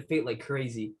believe in fate like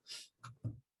crazy.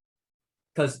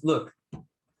 Cause look,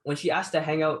 when she asked to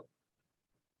hang out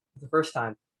the first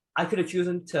time, I could have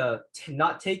chosen to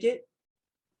not take it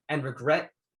and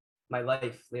regret my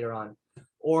life later on.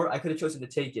 Or I could have chosen to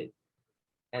take it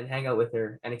and hang out with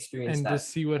her and experience And that. just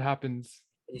see what happens.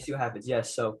 And you see what happens.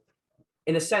 Yes. So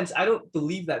in a sense, I don't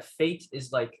believe that fate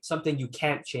is like something you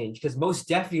can't change. Because most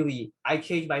definitely I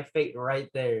changed my fate right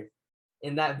there.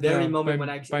 In that very Yeah, moment by when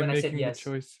I said making the yes.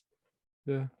 choice.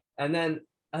 Yeah. And then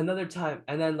another time,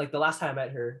 and then like the last time I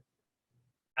met her,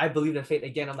 I believed in fate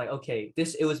again. I'm like, okay,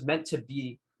 it was meant to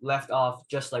be left off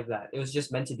just like that. It was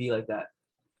just meant to be like that.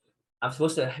 I'm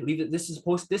supposed to leave it. This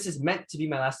is meant to be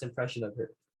my last impression of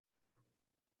her.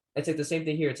 It's like the same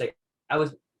thing here. It's like I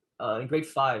was in grade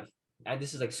 5, and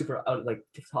this is like super out like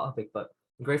topic, but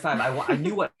in grade 5, I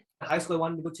knew what high school I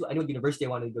wanted to go to. I knew what university I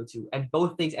wanted to go to, and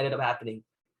both things ended up happening.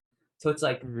 So it's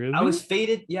like I was Really?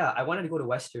 fated. Yeah, I wanted to go to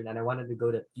Western, and I wanted to go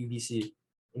to UBC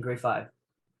in grade 5,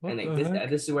 and What like the heck?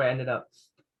 this is where I ended up.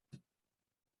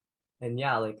 And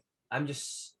yeah, like I'm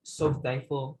just so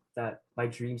thankful that my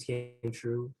dreams came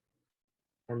true,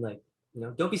 and like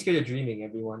don't be scared of dreaming,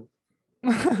 everyone.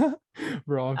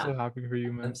 Bro, I'm I, so happy for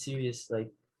you, I'm man. serious.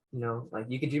 Like like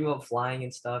you can dream about flying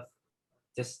and stuff.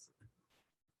 Just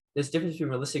there's a difference between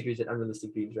realistic dreams and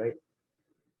unrealistic dreams, right?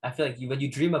 I feel like when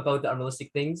you dream about the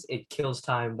unrealistic things, it kills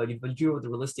time. But when you dream about the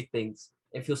realistic things,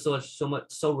 it feels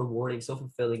so rewarding, so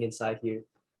fulfilling inside here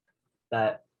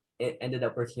that it ended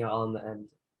up working out all in the end.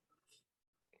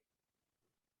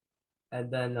 And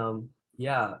then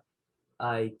yeah,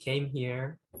 I came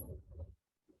here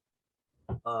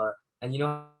uh and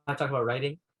I talk about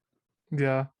writing.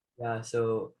 Yeah. Yeah,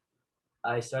 so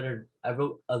I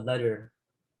wrote a letter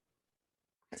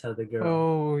to the girl.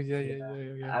 Oh yeah, yeah, Yeah, yeah,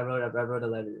 yeah, yeah. I wrote a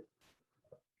letter.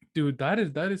 Dude, that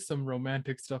is some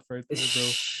romantic stuff right there,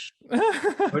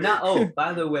 bro. We're not. Oh,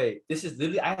 by the way, this is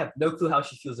literally. I have no clue how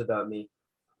she feels about me.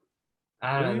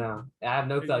 I don't Really? know. I have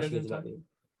no clue You how she guys feels didn't about talk?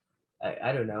 me.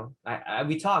 I don't know.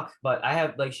 We talk, but I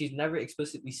have like she's never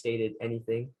explicitly stated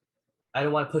anything. I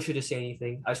don't want to push her to say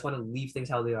anything. I just want to leave things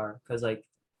how they are. Cause like,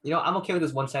 I'm okay with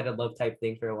this one-sided love type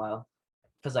thing for a while.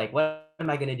 Cause like, what am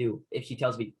I gonna do if she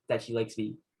tells me that she likes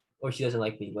me or she doesn't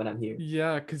like me when I'm here?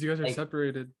 Yeah, because you guys are Like,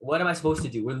 separated. what am I supposed to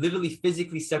do? We're literally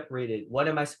physically separated. What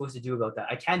am I supposed to do about that?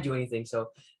 I can't do anything. So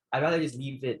I'd rather just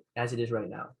leave it as it is right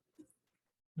now.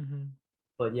 Hmm.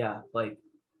 But yeah, like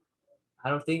I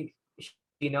don't think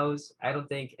she knows. I don't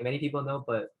think many people know,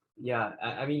 but yeah,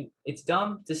 I mean, it's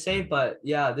dumb to say, but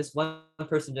yeah, this one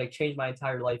person like changed my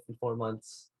entire life in 4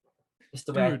 months. Just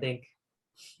the way I Dude, think.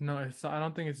 no, I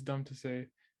don't think it's dumb to say.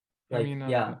 I Like, mean,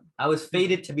 yeah, I was it-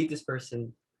 fated to meet this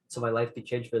person, so my life could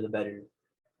change for the better.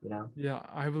 You know? yeah,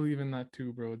 I believe in that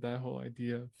too, bro. That whole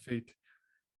idea of fate.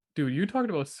 Dude, you talked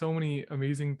about so many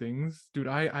amazing things. Dude,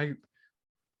 I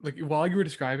like while you were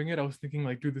describing it, I was thinking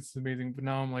like, dude, this is amazing, but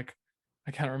now I'm like,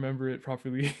 I can't remember it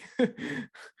properly. You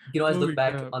can always look Holy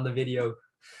back crap. on the video.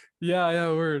 Yeah, yeah,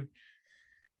 word.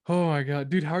 Oh my God,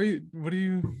 dude, how are you? What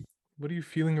are you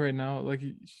feeling right now? Like,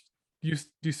 do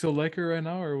you still like her right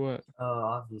now or what? Oh,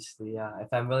 obviously, yeah. If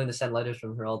I'm willing to send letters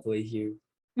from her all the way here.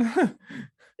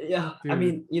 Yeah, I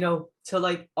Dude, mean, to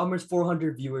like almost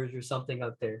 400 viewers or something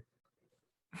out there.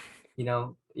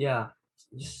 Yeah.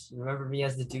 Just remember me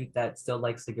as the dude that still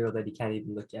likes the girl that he can't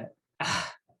even look at.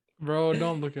 bro,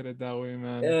 don't look at it that way,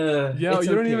 man. Yeah, It's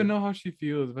you don't even okay. know how she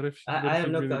feels. What I if have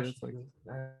she no really crush. is like,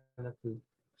 I have no clue.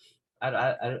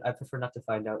 I prefer not to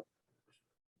find out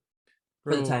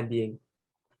for the bro? time being.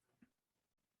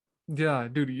 Yeah,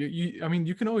 dude, I mean,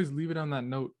 you can always leave it on that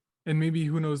note, and maybe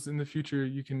who knows in the future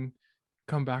you can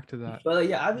come back to that. But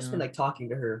yeah, I've You just been know? like talking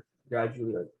to her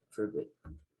gradually like for a bit.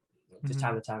 Just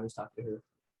time Hmm. to time, just talk to her.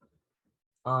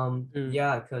 Dude,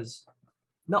 Yeah, because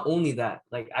not only that,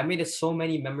 like I made it so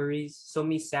many memories, so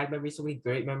many sad memories, so many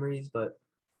great memories. But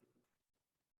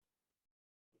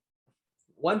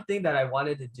one thing that I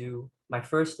wanted to do, my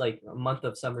first like month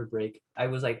of summer break, I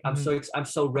was like, mhm. I'm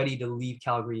so ready to leave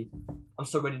Calgary. I'm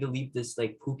so ready to leave this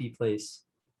like poopy place.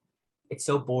 It's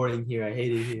so boring here. I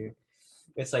hate it here.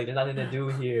 It's like there's nothing to do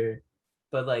here.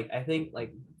 But like I think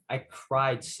like I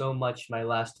cried so much my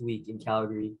last week in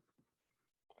Calgary.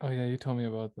 Oh yeah, you told me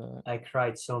about that. I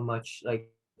cried so much. Like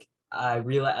I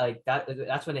realized like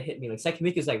that's when it hit me. Like second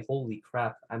week is like holy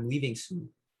crap, I'm leaving soon.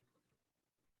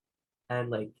 And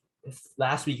like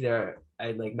last week there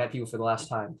I like met people for the last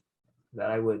time that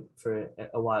I would for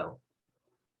a while.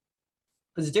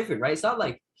 Because it's different, right? It's not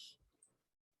like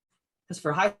because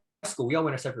for high school we all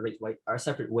went our separate ways, right? Our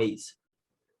separate ways.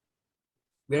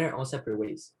 We went our own separate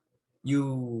ways.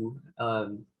 You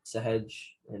Sahej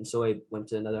and Soy went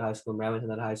to another high school, Ram went to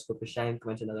another high school, Prashank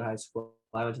went to another high school,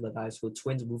 I went to another high school,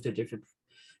 twins moved to a different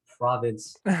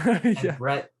province, and Yeah,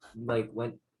 Brett like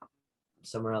went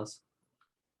somewhere else.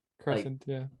 Like, Crescent,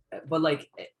 yeah. but like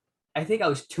I think I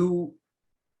was too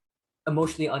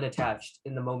emotionally unattached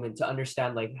in the moment to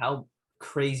understand like how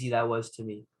crazy that was to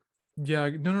me. Yeah,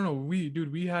 no, no, no.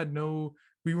 Dude,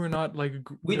 we were not like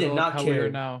We did developed not how we are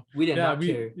care. now. We did Yeah, not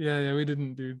care. yeah, we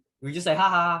didn't, dude. We were just like,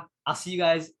 haha, I'll see you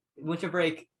guys winter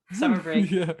break, summer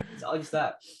break. Yeah, It's all just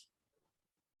that.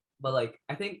 But like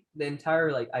I think the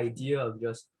entire like idea of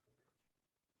just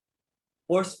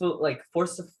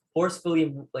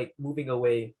forcefully like moving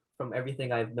away from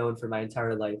everything I've known for my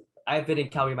entire life. I've been in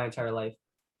Calgary my entire life.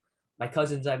 My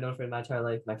cousins I've known for my entire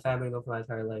life. My family I've known for my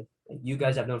entire life. Like you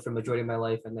guys I've known for the majority of my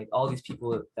life, and like all these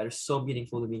people that are so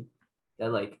meaningful to me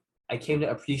that like I came to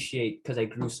appreciate because I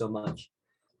grew so much.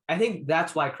 I think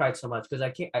that's why I cried so much because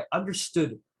I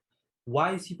understood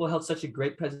why these people held such a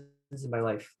great presence in my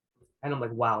life, and I'm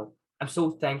like, wow, I'm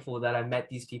so thankful that I met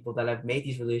these people, that I've made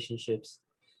these relationships,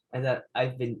 and that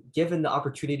I've been given the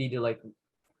opportunity to like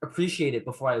appreciate it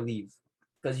before I leave.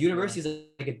 Because yeah, university is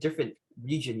like a different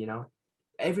region,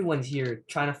 Everyone's here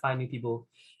trying to find new people.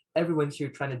 Everyone's here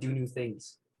trying to do new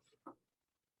things.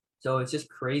 So it's just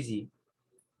crazy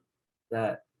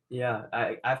that yeah,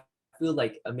 I feel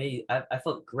like amazed. I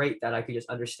felt great that I could just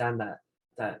understand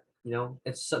that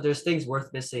it's so there's things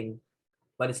worth missing,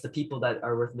 but it's the people that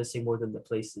are worth missing more than the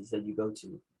places that you go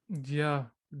to. yeah,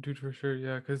 dude, for sure.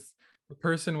 Yeah, because the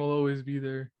person will always be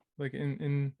there, like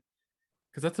in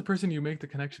because that's the person you make the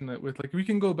connection that with. Like we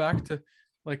can go back to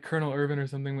like Colonel Irvin or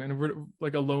something, and we're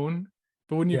like alone.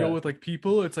 But when you go Yeah, with like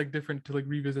people, it's like different to like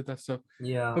revisit that stuff.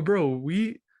 yeah, But bro,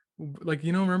 we like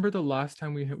remember the last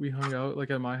time we hung out like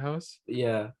at my house?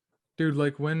 Yeah, Dude,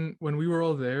 like when we were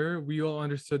all there, we all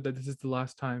understood that this is the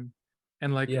last time.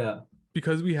 And like yeah,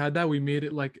 because we had that, we made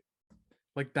it like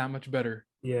that much better.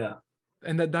 yeah.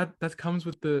 And that comes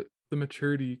with the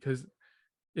maturity because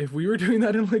if we were doing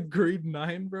that in like grade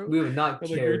 9, bro, We would not or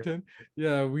like grade care. 10,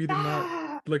 yeah, we did not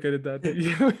Ah! look at it that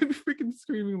yeah, we'd be freaking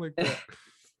screaming like that.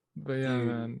 But yeah, Dude.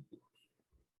 man.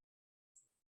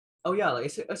 Oh yeah, like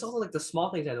it's also like the small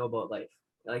things I know about life.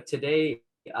 Like today,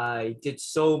 I did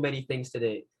so many things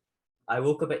today. I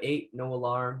woke up at 8, no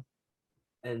alarm,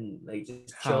 and like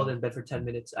just chilled How? in bed for 10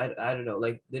 minutes. I don't know.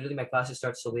 Like literally my classes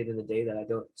start so late in the day that I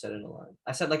don't set an alarm.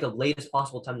 I set like a latest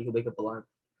possible time you can wake up alarm.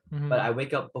 But Hmm. I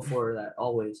wake up before that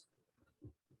always.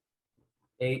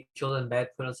 8, chilled in bed,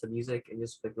 put on some music and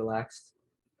just like relaxed,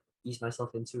 ease myself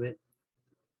into it.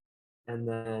 And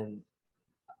then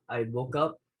I woke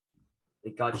up,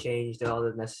 it got changed, did all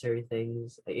the necessary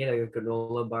things. I ate like a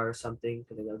granola bar or something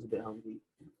because I was a bit hungry.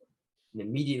 And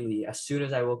immediately, as soon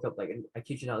as I woke up, like I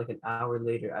kid you not, like an hour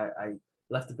later, I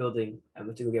left the building. I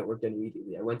went to go get work done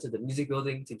immediately. I went to the music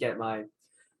building to get my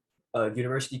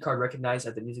university card recognized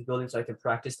at the music building so I can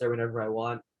practice there whenever I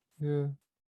want. Yeah.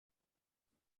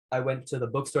 I went to the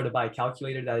bookstore to buy a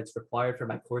calculator that is required for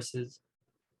my courses.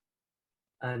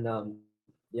 And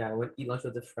yeah, I went eat lunch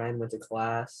with a friend, went to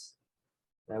class.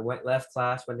 I left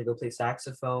class, went to go play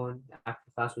saxophone after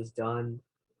class was done.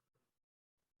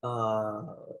 Uh,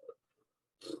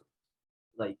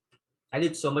 like I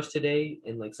did so much today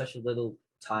in like such a little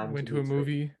time to Went me. to a It's great.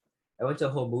 movie. I went to a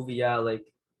whole movie. Yeah, like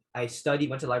I studied,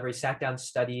 went to the library, sat down,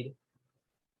 studied,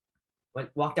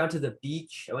 walked down to the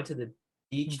beach. I went to the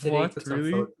beach today, What? took some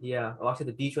photo. Really? Yeah, I walked to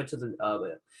the beach, went to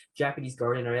the Japanese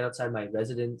garden right outside my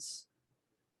residence.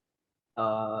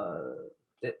 Uh,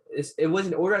 it was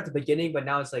in order at the beginning, but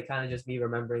now it's like kind of just me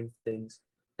remembering things.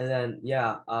 And then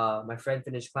yeah, my friend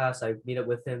finished class. I meet up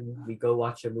with him. We go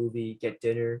watch a movie, get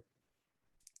dinner,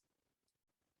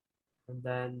 and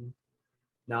then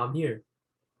now I'm here.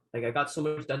 Like I got so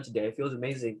much done today. It feels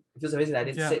amazing. It feels amazing that I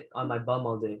didn't Yeah. sit on my bum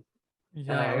all day. And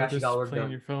Yeah, I or actually got just work playing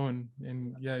done. your phone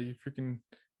and yeah, you freaking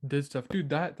did stuff. Dude,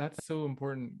 that's so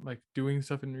important, like doing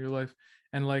stuff in real life.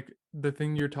 And like the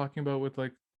thing you're talking about with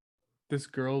like this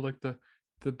girl, like the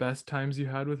best times you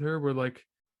had with her were like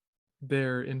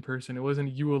there in person. It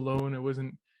wasn't you alone. It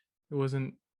wasn't,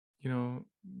 you know,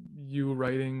 you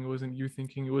writing, it wasn't you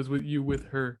thinking, it was with you with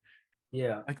her.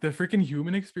 Yeah, Like the freaking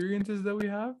human experiences that we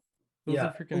have, those are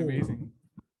yeah. freaking Ooh. amazing.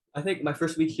 I think my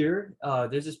first week here,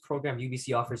 there's this program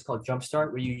UBC offers called Jumpstart,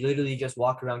 where you literally just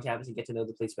walk around campus and get to know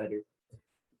the place better.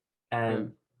 Yeah.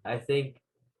 And I think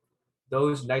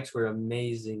those nights were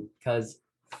amazing because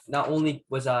not only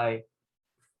was I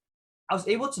was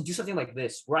able to do something like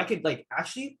this, where I could like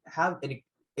actually have an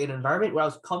environment where I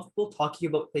was comfortable talking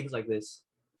about things like this.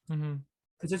 Hmm.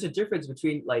 Because there's a difference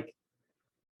between like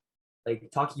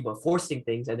talking about forcing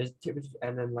things and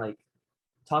and then like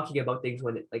talking about things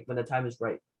when when the time is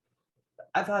right.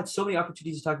 I've had so many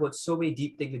opportunities to talk about so many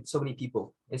deep things with so many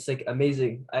people. It's like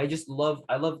amazing. I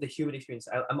love the human experience.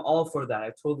 I'm all for that.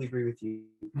 I totally agree with you.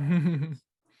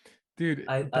 Dude,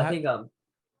 I that think no,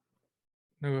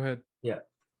 go ahead. yeah,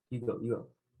 you go.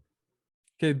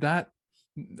 Okay, that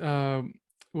um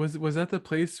was that the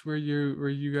place where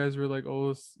you guys were like,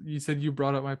 oh, you said you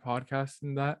brought up my podcast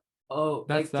and that Oh,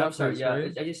 that's like that Jumpstart, place, yeah.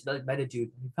 right? I just like, met a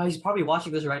dude. He's probably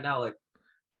watching this right now. Like,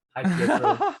 hi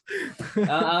Pietro.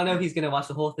 I don't know if he's gonna watch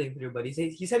the whole thing through, but he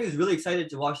said he was really excited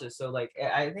to watch this. So like,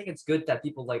 I think it's good that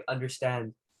people like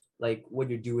understand like what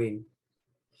you're doing.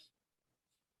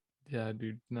 Yeah,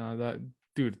 dude. No,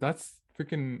 dude, that's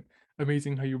freaking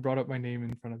amazing how you brought up my name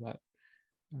in front of that.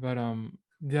 But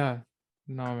yeah,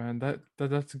 no man,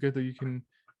 that's good that you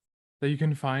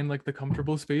can find like the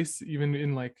comfortable space even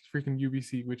in like freaking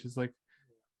UBC, which is like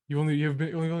you've only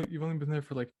been there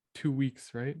for like 2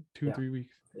 weeks, right? Two, Yeah, 3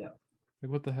 weeks. yeah,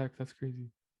 Like what the heck? That's crazy.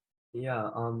 yeah.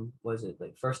 Was it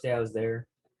like first day I was there?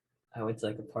 I went to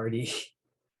like a party.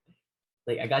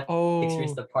 Like I got to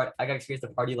experience Oh, the part. I got to experience the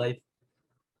party life.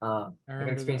 I I got to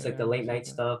remember experience that. like Yeah, the you late said night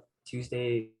that. stuff.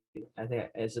 Tuesday, I think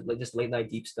it's like just late night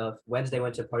deep stuff. Wednesday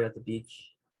went to a party at the beach.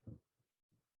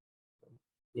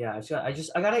 Yeah,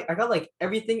 I got like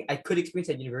everything I could experience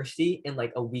at university in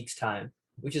like a week's time,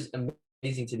 which is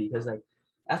amazing to me because like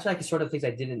that's like sort of things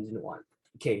I didn't want.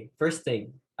 Okay, first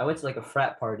thing, I went to like a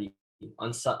frat party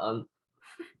on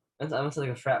I went to like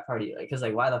a frat party like because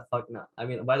like why the fuck not? I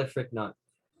mean why the frick not?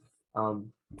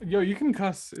 Um, Yo, you can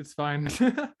cuss. It's fine.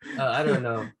 I don't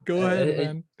know. Go ahead,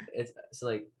 man. It's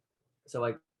like so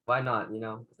like why not? You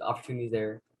know the opportunity's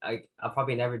there. I'll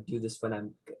probably never do this when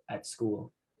I'm at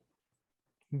school.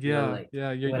 You know Yeah, like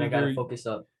yeah. when I gotta focus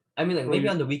up. I mean, like Bro, maybe you,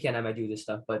 on the weekend I might do this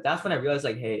stuff, but that's when I realized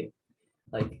like, hey,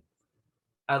 like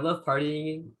I love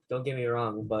partying. Don't get me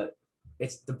wrong, but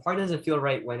it's the party doesn't feel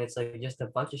right when it's like just a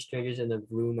bunch of strangers in a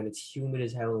room and it's humid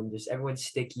as hell and just everyone's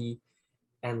sticky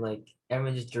and like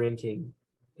everyone's just drinking.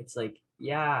 It's like,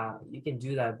 yeah, you can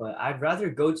do that, but I'd rather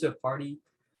go to a party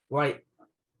where I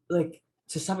like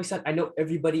to some extent I know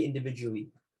everybody individually,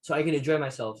 so I can enjoy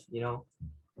myself, you know.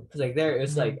 Cause like there,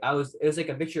 it's like mhm. it was like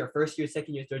a mixture of first year,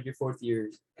 second year, third year, fourth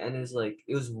years, and it's like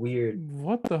it was weird.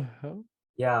 What the hell?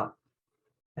 Yeah,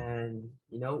 and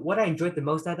you know what I enjoyed the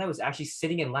most at that was actually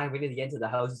sitting in line waiting at the end of the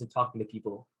houses and talking to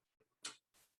people.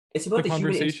 It's The about the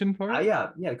human, conversation part? yeah,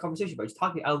 the conversation, but just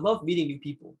talking. I love meeting new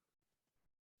people.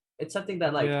 It's something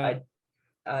that like Yeah.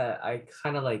 I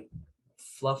kind of like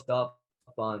fluffed up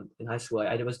on in high school.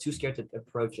 I was too scared to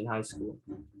approach in high school,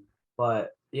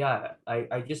 but yeah,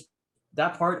 I just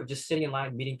that part of just sitting in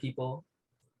line, meeting people,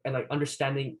 and like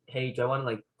understanding, hey, do I want to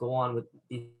like go on with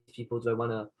these people? Do I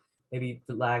want to maybe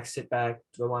relax, sit back?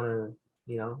 Do I want to,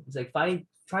 you know, it's like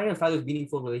trying to find those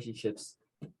meaningful relationships,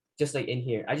 just like in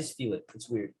here. I just feel it. It's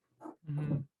weird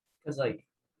Mhm. because like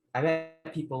I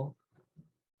met people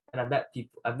and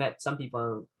I've met some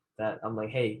people that I'm like,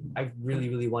 hey, I really,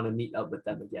 really want to meet up with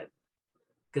them again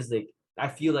because like I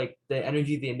feel like the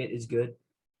energy they emit is good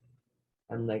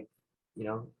and like, you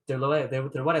know, they're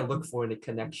what I look for in a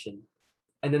connection.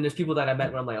 And then there's people that I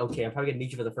met where I'm like, okay, I'm probably gonna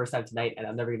meet you for the first time tonight, and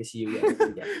I'm never gonna see you again ever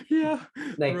again. Yeah,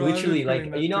 Like bro, I've been literally, feeling like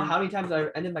you that know too. how many times I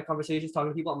ended my conversations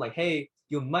talking to people. I'm like, hey,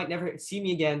 you might never see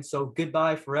me again, so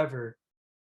goodbye forever.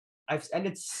 I've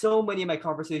ended so many of my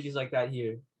conversations like that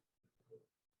here.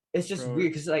 It's just Bro,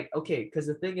 weird because like okay, because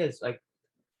the thing is like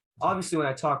obviously when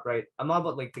I talk right, I'm all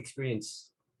about like the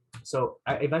experience. So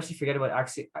I eventually forget about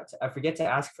actually I forget to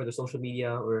ask for their social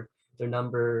media or their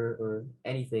number or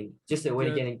anything, just a way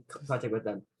to yeah. get in contact with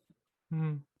them.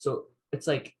 Mhm. So it's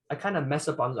like I kind of mess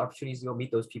up on those opportunities to go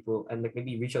meet those people and like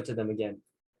maybe reach out to them again.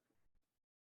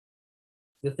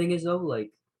 The thing is though,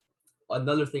 like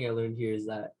another thing I learned here is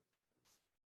that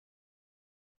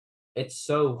it's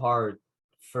so hard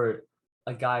for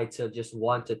a guy to just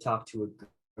want to talk to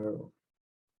a girl.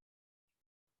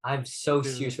 I'm so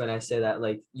serious Dude. when I say that.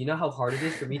 Like, you know how hard it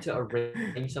is for me to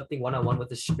arrange something one on one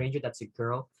with a stranger that's a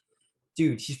girl?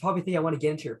 Dude, she's probably thinking I want to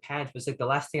get into her pants, but it's like the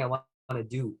last thing I want to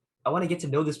do. I want to get to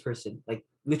know this person. Like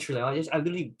literally, I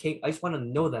literally can't, I just want to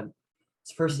know them,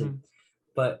 this person. Mhm.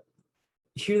 But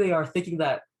here they are thinking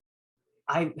that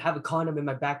I have a condom in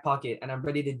my back pocket and I'm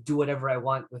ready to do whatever I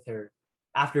want with her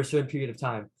after a certain period of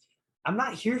time. I'm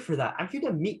not here for that. I'm here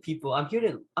to meet people. I'm here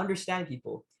to understand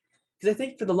people. Because I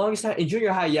think for the longest time in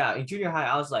junior high, yeah, in junior high,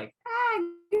 I was like,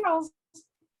 girls.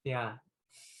 Yeah.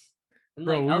 And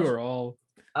Bro, like we were all.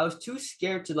 I was too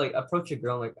scared to like approach a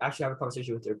girl and like actually have a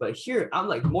conversation with her. But here I'm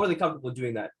like more than comfortable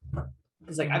doing that.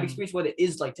 Because like I've Mhm. experienced what it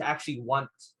is like to actually want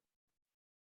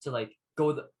to like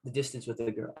go the distance with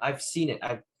a girl. I've seen it.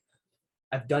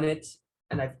 I've done it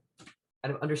and I've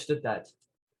understood that.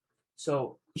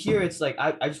 So here it's like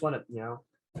I just want to, you know,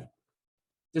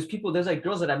 there's like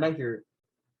girls that I met here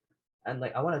and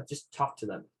like I want to just talk to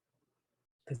them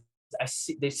because I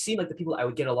see they seem like the people I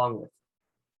would get along with.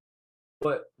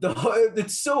 But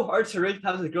it's so hard to arrange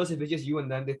times with girls if it's just you and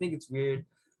them. They think it's weird.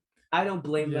 I don't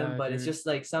blame them, Yeah, but it's dude. just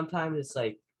like sometimes it's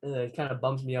like it kind of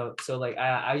bums me out. So like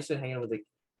I used to hang out with like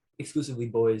exclusively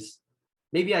boys.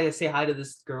 Maybe I say hi to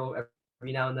this girl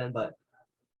every now and then, but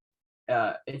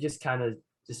it just kind of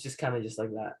just kind of just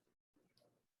like that.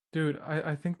 Dude,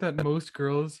 I think that most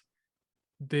girls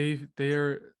they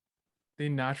are they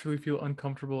naturally feel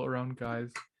uncomfortable around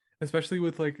guys, especially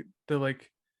with like the like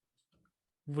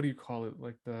what do you call it?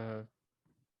 Like the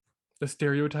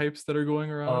stereotypes that are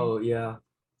going around Oh yeah,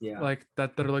 yeah, like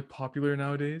that are like popular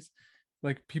nowadays.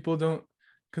 Like people don't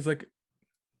because like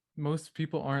most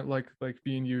people aren't like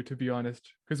being you to be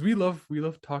honest. Because we love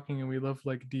talking and we love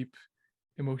like deep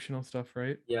emotional stuff,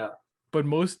 right? yeah, But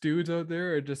most dudes out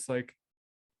there are just like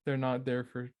they're not there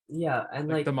for yeah. And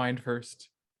like the like mind first.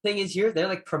 thing is here, they're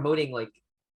like promoting like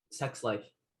sex life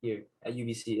here at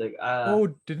UBC. Like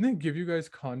Oh, didn't it give you guys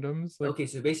condoms? Like, okay,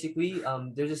 so basically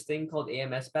there's this thing called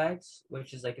AMS bags,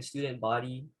 which is like a student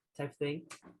body type thing.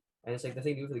 And it's like the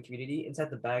thing to do for the community.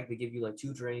 Inside the bag, they give you like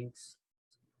 2 drinks,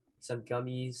 some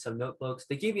gummies, some notebooks.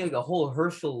 They gave me like a whole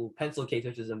Herschel pencil case,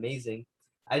 which is amazing.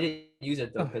 I didn't use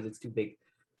it though uh, because it's too big.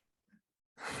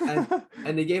 And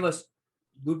and they gave us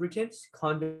lubricants,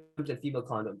 condoms, and female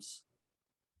condoms.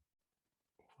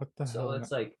 what the So hell, man?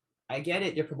 it's like I get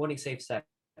it. You're promoting safe sex.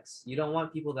 You don't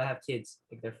want people to have kids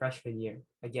like their freshman year.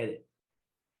 I get it.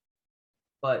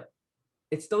 But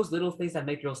it's those little things that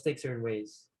make girls think certain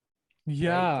ways.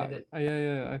 right?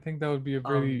 Yeah, I think that would be a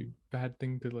really Um, bad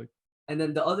thing to like and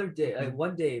then the other day, like do.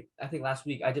 one day, I think last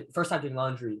week, I did first time doing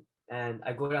laundry, and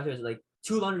I go downstairs, like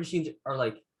two laundry machines are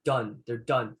like done, they're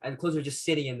done, and the clothes are just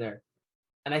sitting in there,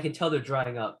 and I can tell they're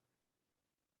drying up.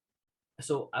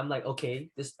 So I'm like, okay,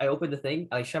 this. I open the thing,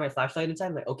 I shine my flashlight inside.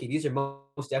 I'm like, okay, these are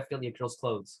most definitely a girl's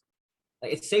clothes.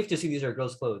 Like it's safe to see these are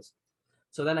girls' clothes.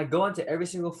 So then I go onto every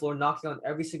single floor, knocking on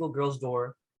every single girl's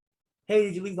door. Hey,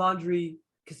 did you leave laundry?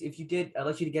 Because if you did, I'd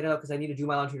like you to get it out because I need to do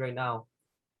my laundry right now.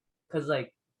 Because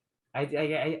like I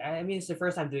mean, it's the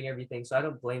first time doing everything, so I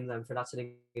don't blame them for not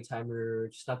setting a timer or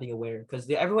just not being aware. Because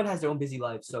everyone has their own busy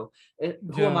lives. So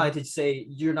who am I Yeah. to say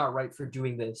you're not right for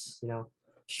doing this? You know,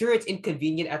 sure, it's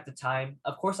inconvenient at the time.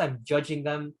 Of course, I'm judging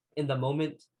them in the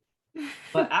moment.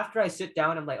 But after I sit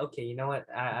down, I'm like, okay, you know what?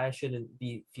 I shouldn't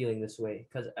be feeling this way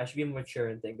because I should be mature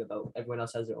and think about everyone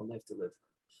else has their own life to live.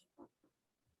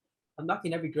 I'm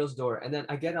knocking every girl's door, and then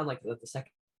I get on like the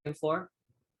second floor,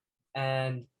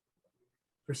 and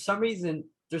for some reason,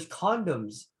 there's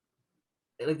condoms.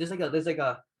 Like there's like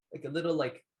a little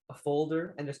like a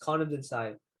folder, and there's condoms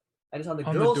inside, and it's on the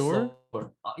On the girls' door?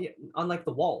 floor, yeah, on like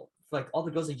the wall, like all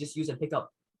the girls they just use and pick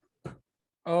up.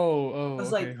 Oh,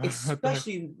 It's okay. like, What the heck?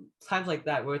 especially times like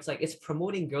that where it's like it's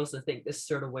promoting girls to think this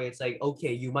sort of way. It's like,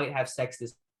 okay, you might have sex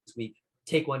this week.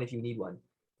 Take one if you need one.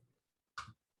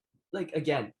 Like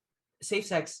again, safe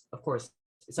sex, of course,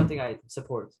 is something I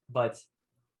support, but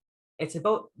it's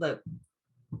about the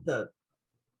the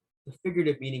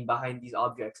figurative meaning behind these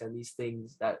objects and these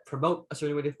things that promote a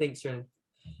certain way to think,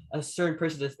 a certain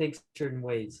person to think certain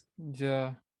ways.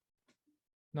 Yeah.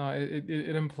 No,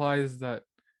 it implies that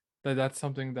that's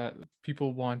something that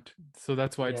people want, so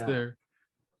that's why it's Yeah, there.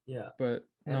 yeah, But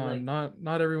and no, like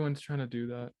not everyone's trying to do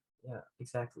that. yeah,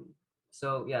 exactly.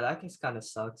 So yeah, that just kind of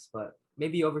sucks, but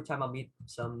maybe over time I'll meet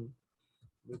some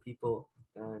new people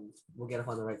and we'll get off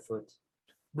on the right foot.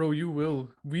 Bro, you will.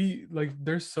 We like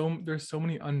there's so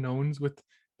many unknowns with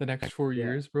the next four Yeah,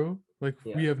 years, bro. Like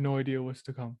yeah. we have no idea what's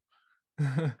to come.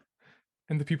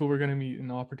 And the people we're gonna meet and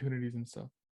the opportunities and stuff.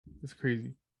 It's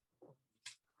crazy.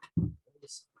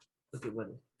 Just look at what.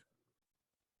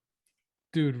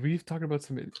 Dude, we've talked about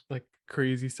some like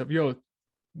crazy stuff. Yo,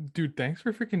 dude, thanks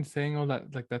for freaking saying all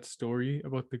that like that story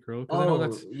about the girl. Cause I know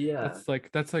Oh yeah,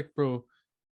 that's like bro,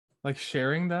 like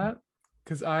sharing that.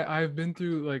 Cause I've been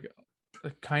through like a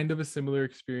kind of a similar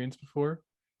experience before.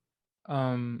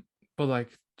 Um, but like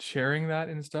sharing that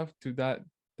and stuff, dude, that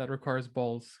requires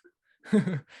balls.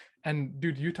 And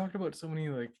dude, you talked about so many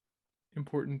like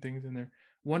important things in there.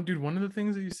 One of the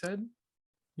things that you said,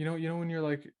 when you're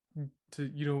like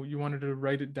you wanted to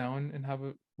write it down and have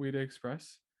a way to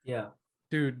express. yeah,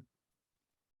 Dude,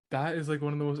 that is like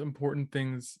one of the most important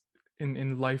things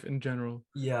in life in general.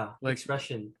 yeah. Like,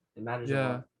 Expression, it matters a yeah,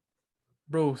 lot.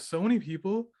 bro, so many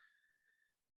people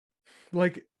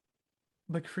like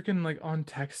freaking like on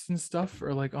text and stuff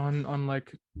or like on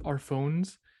like our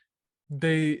phones,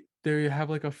 they have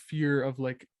like a fear of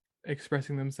like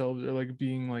expressing themselves or like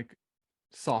being like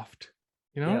soft,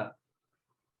 you know? Yeah.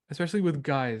 Especially with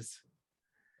guys.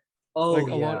 Oh Like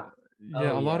a lot, yeah. Oh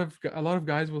yeah, yeah. a lot of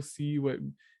guys will see what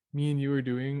me and you are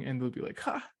doing and they'll be like,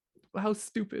 "Ha, how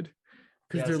stupid."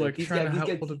 Because Yeah. they're It's like like these trying guys, to these help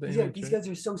guys, hold up the these guys, image, these right? guys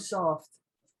are so soft.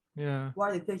 Yeah. Why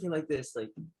are they thinking like this? Like,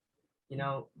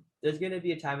 there's gonna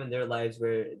be a time in their lives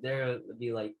where they'll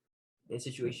be like in a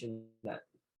situation that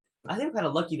I think I'm kind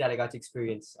of lucky that I got to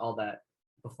experience all that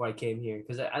before I came here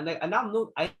because I now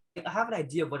know I have an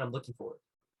idea of what I'm looking for.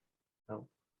 So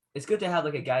it's good to have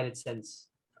like a guided sense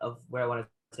of where I want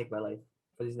to take my life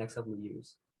for these next couple of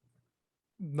years.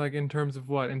 Like in terms of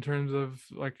what? In terms of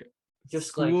like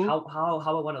Just like school? how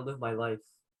I want to live my life.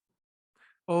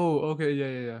 Oh, okay,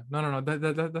 yeah. No.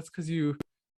 That's because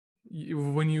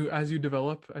when you as you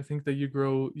develop, I think that you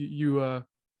grow, you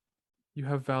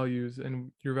have values,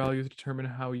 and your values determine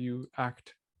how you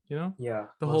act. You know, Yeah,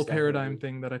 the whole most paradigm definitely.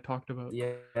 thing that I talked about.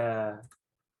 Yeah.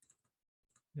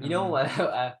 You Yeah, know man.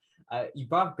 what? You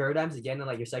brought up paradigms again in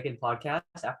like your second podcast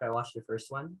after I watched your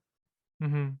first one,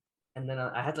 Mm-hmm. and then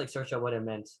I had to like search out what it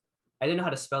meant. I didn't know how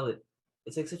to spell it.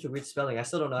 It's like such a weird spelling. I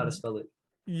still don't know how to spell it.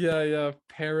 Yeah.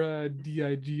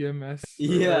 Digms or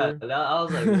Yeah, whatever. I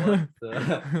was like, what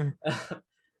the?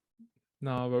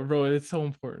 No, but bro, it's so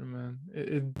important, man.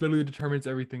 It literally determines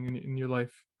everything in your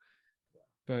life.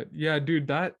 But yeah, dude,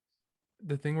 that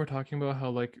the thing we're talking about, how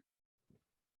like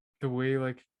the way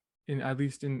like in at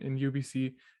least in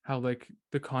UBC, how like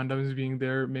the condoms being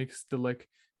there makes the like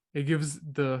it gives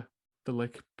the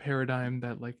like paradigm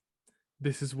that like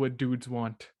this is what dudes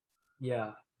want.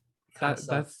 Yeah, kind of sucks.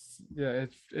 That's yeah,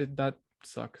 it that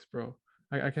sucks, bro.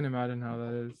 I can imagine how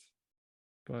that is.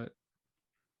 But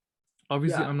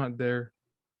Obviously, Yeah, I'm not there.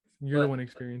 You're the but one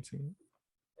experiencing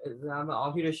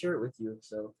I'm here to share it with you.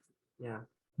 So yeah.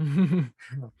 it.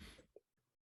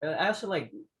 I also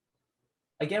like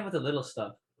again with the little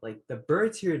stuff. Like the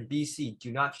birds here in BC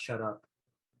do not shut up.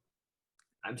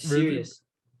 I'm Really? serious.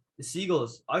 The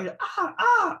seagulls are like it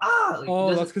Oh,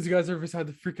 that's doesn't because you guys are beside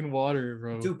the freaking water,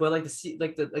 bro. dude, but like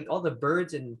like all the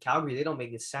birds in Calgary, they don't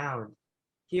make a sound.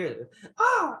 Here,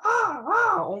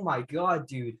 oh my god,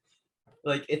 dude.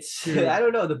 Like it's I Dude.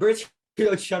 don't know, the birds here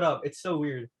don't shut up. It's so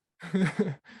weird.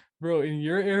 Bro, in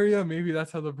your area, maybe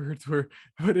that's how the birds were.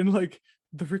 But in like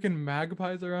the freaking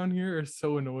magpies around here are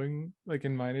so annoying, like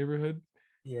in my neighborhood.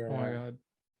 Oh my Yeah. god.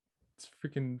 It's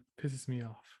freaking pisses me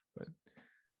off. But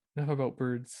enough about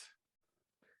birds.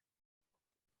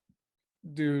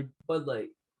 Dude, But like,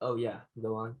 oh yeah,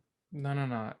 go on. no, no,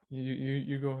 no.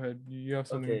 You go ahead. You have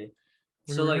something. Okay.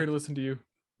 So We're here to like listen to you.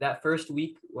 that first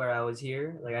week where I was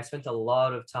here, like I spent a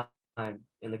lot of time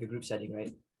in like a group setting,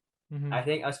 right? Mm-hmm. I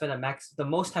think I spent the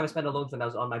most time I spent alone when I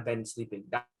was on my bed and sleeping.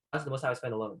 That's the most time I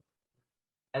spent alone.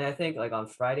 And I think like on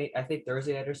Friday, I think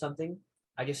Thursday night or something,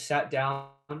 I just sat down.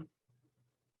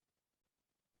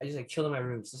 I just like chilled in my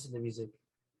room, just listen to music,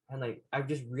 and like I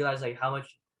just realized like how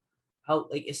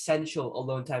like essential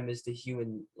alone time is to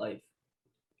human life.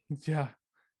 Yeah,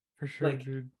 for sure, Like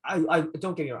dude. I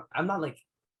don't get me wrong, I'm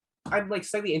like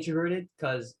slightly introverted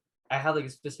because I have like a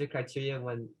specific criteria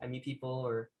when I meet people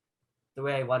or the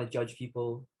way I want to judge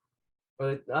people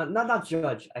or not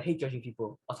judge. I hate judging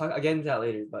people. I'll talk again into that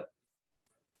later, but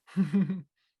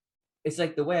it's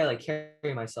like the way I like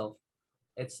carry myself.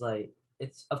 It's like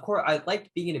it's of course I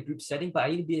like being in a group setting, but I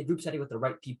need to be in a group setting with the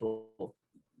right people.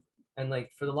 And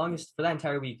like for that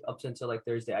entire week up until like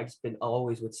Thursday, I just been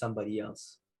always with somebody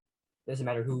else. Doesn't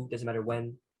matter who, doesn't matter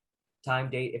when, time,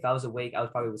 date. If I was awake, I was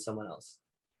probably with someone else.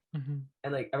 Mhm.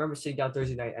 And like I remember sitting down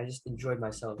Thursday night, I just enjoyed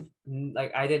myself.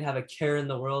 Like I didn't have a care in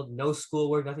the world, no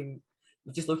schoolwork, nothing.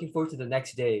 Just looking forward to the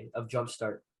next day of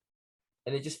Jumpstart,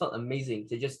 and it just felt amazing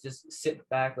to just sit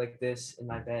back like this in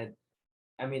my bed.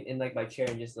 I mean, in like my chair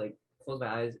and just like close my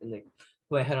eyes and like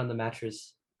put my head on the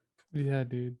mattress. Yeah,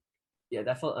 dude. Yeah,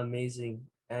 that felt amazing.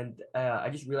 And I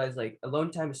just realized like alone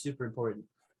time is super important.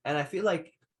 And I feel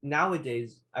like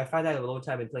nowadays I find that alone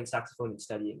time in playing saxophone and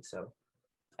studying. So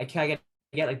I get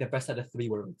like the best out of three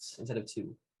worlds instead of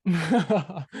two.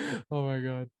 Oh my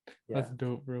god. That's Yeah.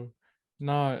 dope, bro.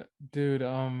 Nah, dude,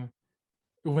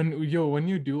 when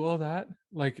you do all that,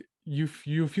 like you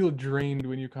feel drained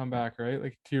when you come back, right?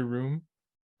 Like to your room.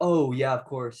 Oh yeah, of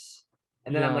course.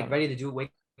 And then I'm like Yeah. ready to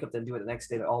wake up and do it the next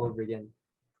day all over again.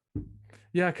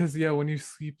 Yeah, because yeah, when you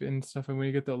sleep and stuff and when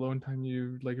you get the alone time,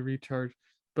 you like recharge.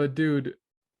 But dude,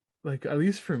 like at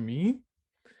least for me,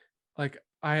 like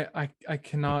I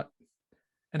cannot,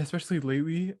 and especially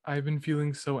lately, I've been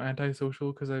feeling so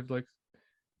antisocial because I've like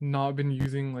not been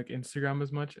using like Instagram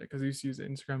as much because I used to use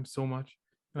Instagram so much,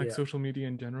 like Yeah, social media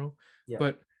in general. yeah,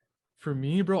 But for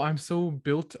me, bro, I'm so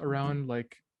built around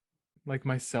like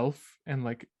myself and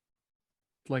like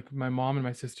my mom and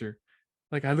my sister.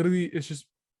 Like I literally, it's just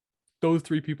those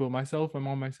three people, myself, my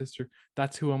mom, my sister.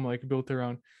 That's who I'm like built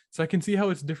around. So I can see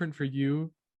how it's different for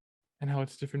you and how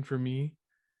it's different for me.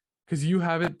 Because you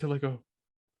have it to like a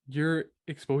your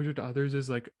exposure to others is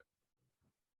like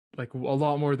a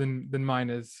lot more than mine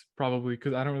is probably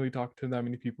because I don't really talk to that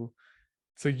many people.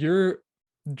 So your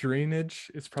drainage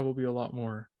is probably a lot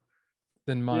more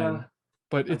than yeah. mine.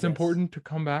 But I it's guess. important to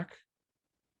come back.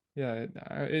 Yeah,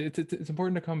 it's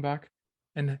important to come back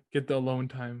and get the alone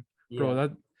time, bro. Yeah,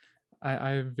 That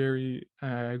I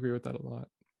agree with that a lot.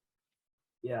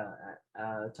 yeah.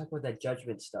 Talk about that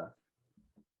judgment stuff.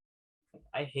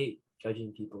 I hate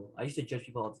judging people. I used to judge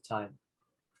people all the time,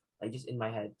 like just in my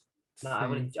head. No, I Same.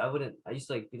 wouldn't. I wouldn't. I used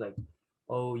to like be like,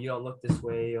 "Oh, you don't look this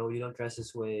way. Oh, you don't dress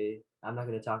this way. I'm not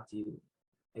gonna talk to you."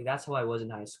 Like that's how I was in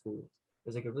high school. It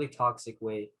was like a really toxic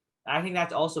way. I think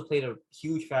that's also played a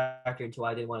huge factor into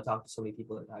why I didn't want to talk to so many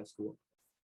people in high school.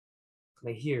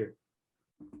 Like here,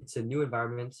 it's a new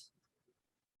environment,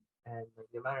 and like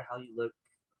no matter how you look,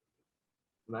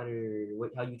 no matter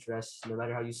how you dress, no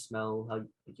matter how you smell, how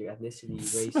like your ethnicity,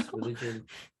 race, Smell. religion,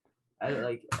 I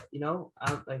like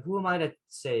I'm like who am I to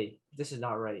say this is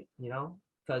not right?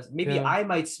 Because maybe Yeah. I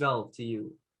might smell to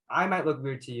you, I might look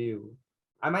weird to you,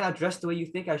 I might not dress the way you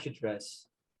think I should dress.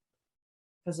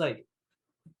 Because like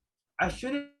I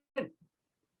shouldn't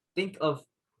think of,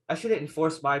 I shouldn't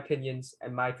enforce my opinions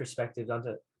and my perspectives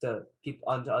onto the people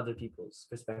onto other people's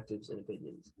perspectives and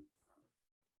opinions.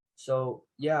 So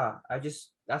yeah, I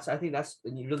think that's a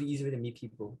really easy way to meet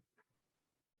people.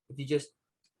 If you just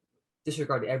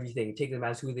disregard everything, take them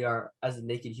as who they are as a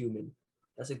naked human.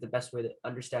 That's like the best way to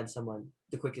understand someone.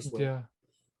 the quickest way. Yeah.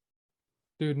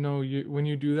 Dude, no, you when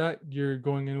you do that, you're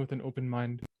going in with an open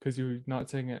mind because you're not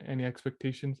setting any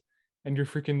expectations, and you're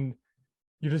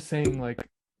just saying like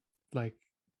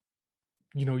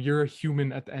you're a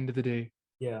human at the end of the day,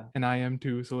 Yeah, and I am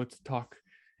too. So let's talk.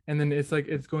 And then it's like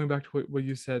it's going back to what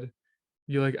you said.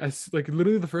 You like as like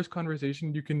literally the first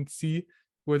conversation, you can see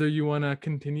whether you want to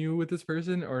continue with this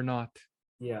person or not.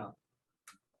 yeah.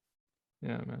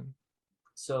 Yeah, man.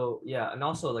 So yeah, and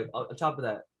also like on top of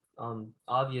that,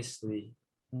 obviously,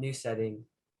 new setting,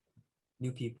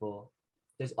 new people.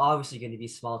 There's obviously going to be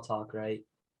small talk, right?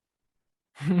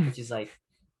 Which is like,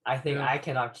 I think Yeah. I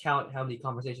cannot count how many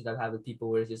conversations I've had with people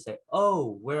where it's just like,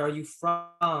 oh, where are you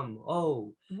from?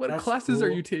 Oh, What that's classes are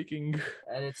you cool. taking?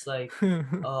 And it's like,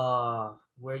 where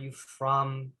are you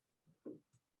from?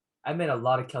 I met a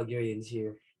lot of Calgarians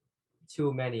here.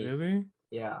 Too many. Really?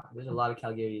 Yeah, there's a lot of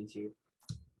Calgarians here.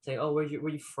 Say, oh, where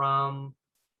you from?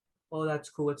 Oh, that's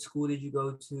cool. What school did you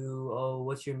go to? Oh,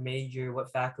 what's your major?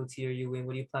 What faculty are you in?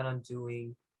 What do you plan on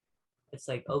doing? It's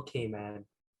like, okay, man.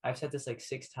 I've said this like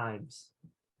 6 times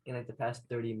in like the past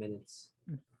 30 minutes.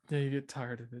 Yeah, you get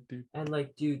tired of it, dude. And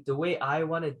like, dude, the way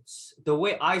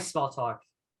I small talk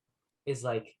is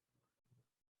like,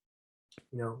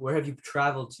 where have you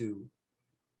traveled to?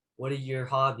 What are your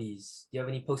hobbies? Do you have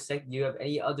any do you have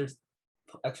any other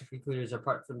extracurriculars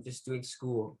apart from just doing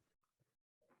school?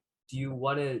 Do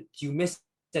you miss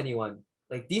anyone?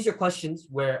 Like these are questions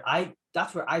where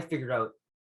that's where I figured out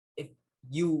if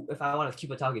if I want to keep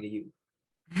on talking to you.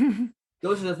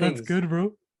 Those are the That's things. good,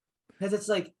 bro. Because it's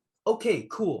like, okay,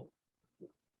 cool.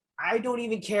 I don't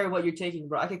even care what you're taking,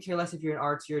 bro. I could care less if you're in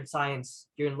arts, you're in science,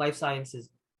 you're in life sciences.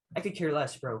 I could care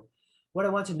less, bro. What I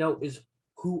want to know is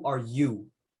who are you?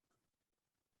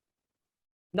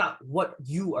 Not what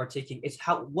you are taking. It's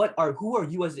who are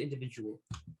you as an individual?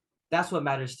 That's what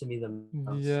matters to me the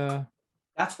most. Yeah.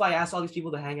 That's why I asked all these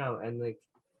people to hang out and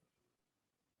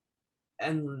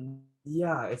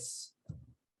yeah, it's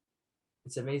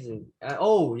amazing.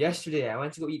 Oh, yesterday I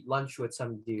went to go eat lunch with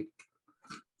some dude.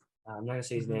 I'm not gonna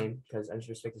say his name because I just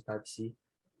respect his privacy.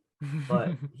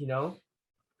 But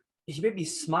he made me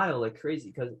smile like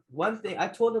crazy because one thing I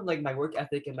told him like my work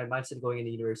ethic and my mindset going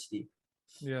into university,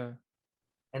 Yeah.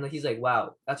 and like he's like,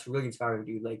 "Wow, that's really inspiring,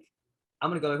 dude. Like, I'm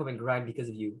gonna go home and grind because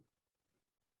of you."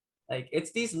 Like,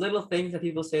 it's these little things that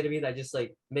people say to me that just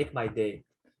like make my day.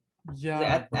 Like, Yeah,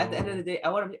 at the end of the bro. day,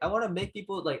 I want to make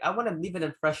people like I want to leave an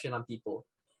impression on people,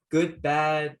 good,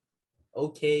 bad,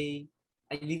 okay.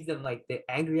 I leave them like they're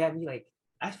angry at me. Like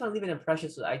I just want to leave an impression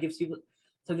so I give people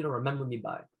something to remember me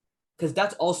by. Because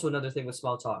that's also another thing with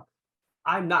small talk.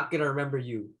 I'm not gonna remember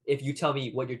you if you tell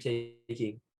me what you're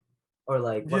taking or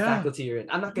like what Yeah. faculty you're in.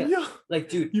 I'm not gonna Yeah. like,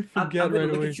 dude. You I'm forget gonna right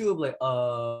look away. at you. I'm like,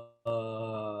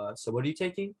 so what are you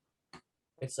taking?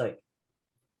 It's like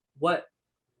what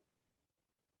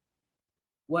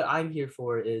what I'm here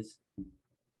for is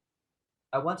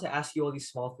I want to ask you all these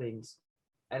small things,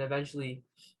 and eventually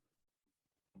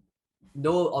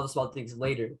know all the small things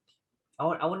later. I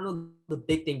want to know the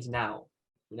big things now,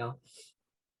 you know,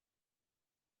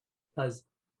 because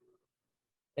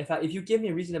if you give me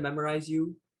a reason to memorize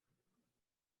you,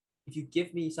 if you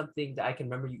give me something that I can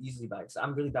remember you easily by, because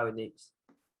I'm really bad with names.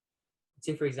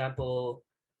 Say for example,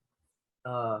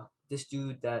 this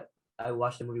dude that I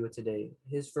watched the movie with today,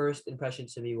 his first impression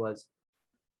to me was,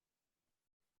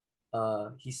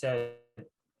 he said,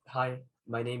 "Hi,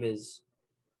 my name is.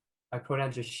 My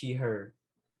pronouns are she, her."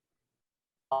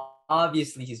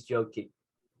 Obviously, he's joking,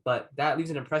 but that leaves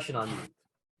an impression on me.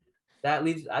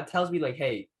 That tells me like,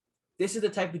 hey, this is the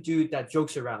type of dude that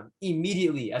jokes around.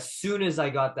 Immediately, as soon as I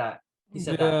got that, he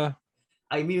said that. Yeah.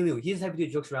 I immediately knew he's the type of dude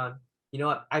that jokes around. You know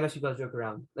what? I must people that joke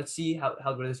around. Let's see how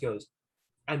good this goes.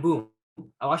 And boom,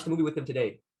 I watched the movie with him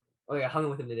today. Oh yeah, I hung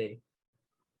out with him today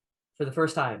for the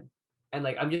first time, and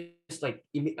like I'm just like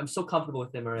I'm so comfortable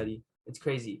with him already. It's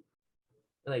crazy.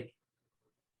 Like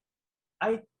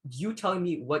you telling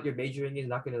me what you're majoring in is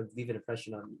not gonna leave an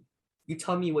impression on me. You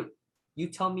tell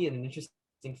me an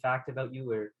interesting fact about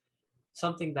you or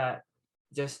something that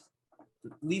just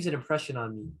leaves an impression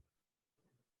on me.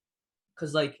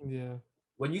 Cause like Yeah.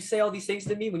 when you say all these things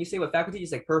to me, when you say what faculty,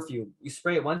 it's like perfume. You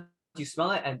spray it once, you smell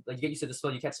it, and like you get used to the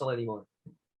smell. You can't smell it anymore.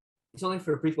 It's only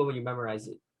for a brief moment you memorize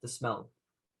it, the smell.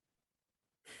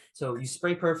 So you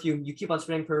spray perfume, you keep on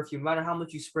spraying perfume. No matter how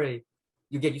much you spray,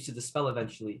 you get used to the smell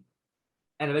eventually,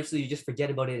 and eventually you just forget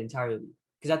about it entirely.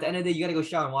 Because at the end of the day, you gotta go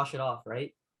shower and wash it off,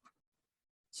 right?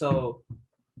 So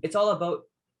it's all about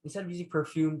instead of using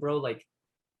perfume, bro, like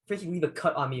freaking leave a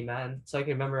cut on me, man, so I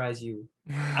can memorize you.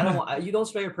 I don't want you don't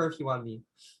spray your perfume on me.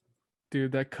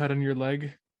 Dude, that cut on your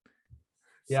leg.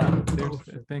 Yeah. Same Oh,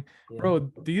 shit. thing, Yeah.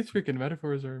 bro. These freaking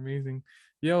metaphors are amazing.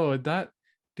 Yo, that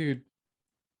dude.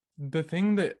 The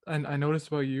thing that and I noticed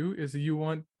about you is you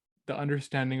want the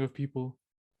understanding of people.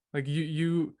 Like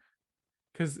you,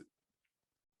 because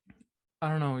I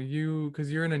don't know you,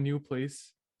 because you're in a new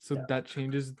place, so Yeah. that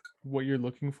changes what you're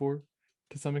looking for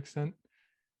to some extent.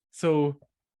 So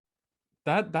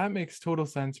that makes total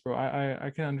sense, bro. I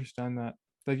can understand that.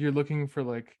 That you're looking for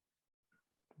like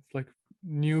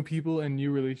new people and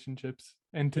new relationships,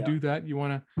 and to Yeah. do that, you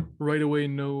want to right away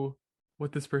know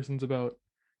what this person's about,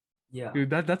 Yeah.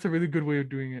 dude. That's a really good way of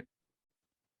doing it.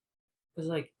 Because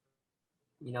like,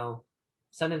 you know,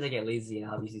 sometimes I get lazy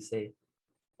and obviously say,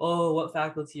 "Oh, what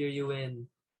faculty are you in?"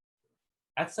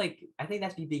 That's like, I think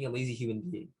that's me being a lazy human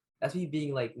being. That's me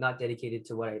being like not dedicated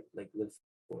to what I like live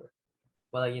for.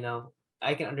 But like,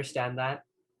 I can understand that.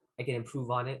 I can improve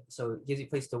on it. So it gives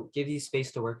you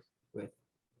space to work with.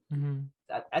 Hmm.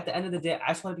 At the end of the day, I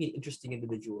just want to be an interesting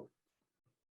individual.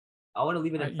 I want to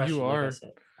leave an You impression, like I are.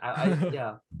 said.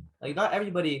 Yeah, like not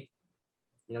everybody,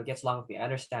 gets along with me. I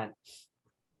understand.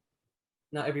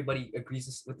 Not everybody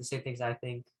agrees with the same things I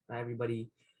think. Not everybody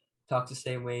talks the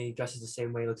same way, dresses the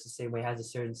same way, looks the same way, has a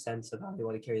certain sense of how they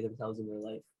want to carry themselves in their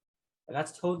life. And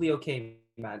that's totally okay,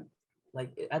 man.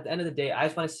 Like at the end of the day, I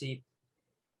just want to see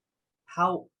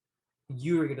how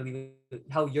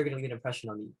how you're gonna leave an impression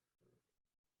on me.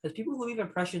 Because people who leave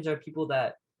impressions are people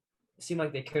that seem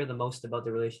like they care the most about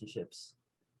their relationships.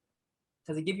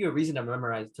 Because they give you a reason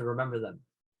to remember them.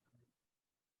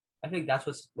 I think that's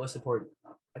what's most important.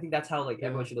 I think that's how like Yeah.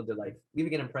 everyone should live their life,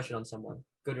 leaving an impression on someone,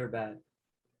 good or bad.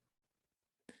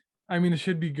 I mean, it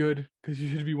should be good because you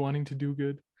should be wanting to do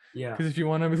good. Yeah. Because if you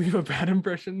want to leave a bad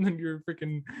impression, then you're a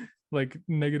freaking like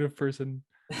negative person.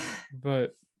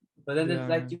 But But then it's yeah,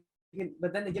 like man.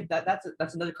 but then they give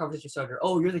that's another conversation starter.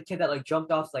 Oh, you're the kid that like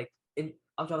jumped off I'm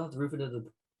jumped off the roof into the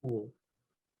pool.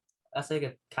 That's like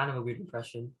a kind of a weird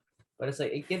impression. But it's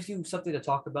like it gives you something to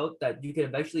talk about that you can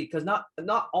eventually, because not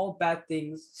all bad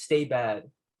things stay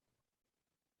bad.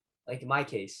 Like in my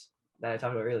case that I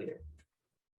talked about earlier.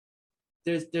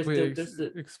 Wait, There's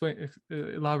the explain,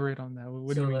 elaborate on that.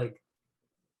 What do you so mean? like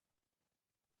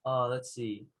let's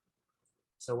see.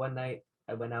 So one night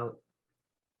I went out.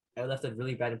 I left a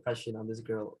really bad impression on this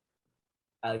girl.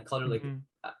 I called her like Hmm.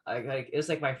 like it was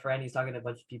like my friend. He's talking to a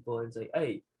bunch of people and it's like,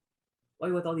 hey, why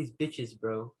you with all these bitches,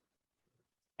 bro?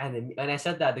 And I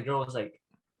said that the girl was like,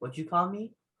 what'd you call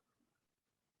me?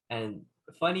 And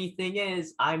the funny thing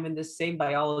is, I'm in the same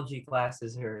biology class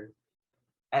as her,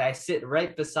 and I sit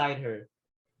right beside her.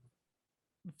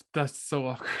 That's so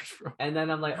awkward, bro. And then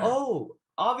I'm like, oh,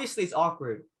 obviously it's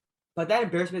awkward, but that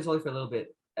embarrassment is only for a little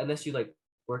bit, unless you like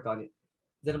work on it.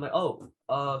 Then I'm like, oh,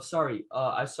 sorry,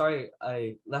 I'm sorry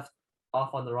I left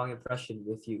off on the wrong impression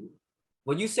with you.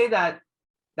 When you say that,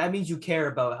 that means you care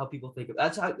about how people think of.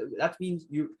 That means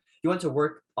you want to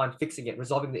work on fixing it,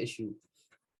 resolving the issue.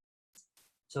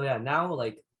 So yeah, now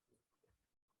like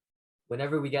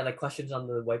whenever we get like questions on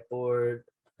the whiteboard,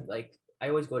 like I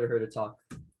always go to her to talk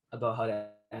about how to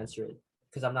answer it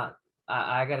because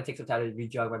I gotta take some time to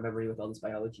re-jog my memory with all this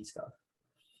biology stuff.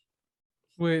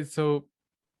 Wait, so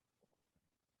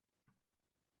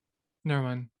never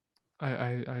mind.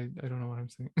 I don't know what I'm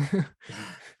saying.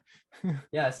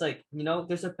 Yeah, it's like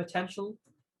there's a potential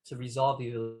to resolve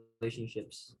these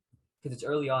relationships because it's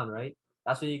early on, right?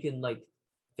 That's when you can like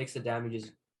fix the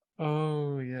damages.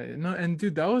 Oh yeah, no, and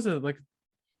dude, that was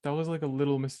like a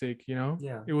little mistake, you know?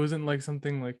 Yeah, It wasn't like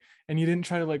something like, and you didn't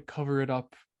try to like cover it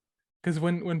up. Because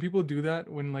when people do that,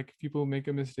 when like people make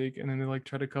a mistake and then they like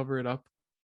try to cover it up,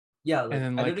 yeah. and Like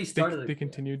then I literally like they started. they Yeah,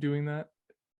 continue doing that,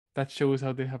 that shows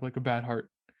how they have like a bad heart.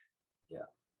 yeah.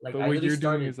 Like But I what literally you're doing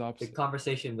started is the opposite.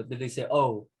 conversation with literally say,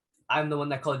 "Oh, I'm the one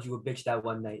that called you a bitch that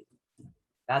one night."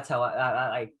 That's how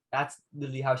that's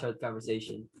literally how I started the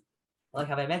conversation. Like,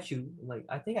 have I met you? I'm like,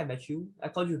 I think I met you. I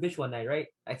called you a bitch one night, right?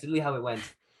 That's literally how it went.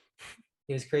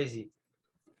 It was crazy.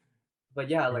 But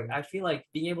yeah, like Yeah. I feel like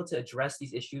being able to address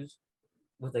these issues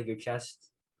with like your chest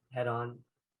head on,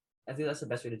 I think that's the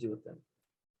best way to deal with them.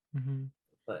 Hmm.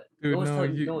 But no Dude, one's no,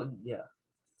 telling no one, yeah,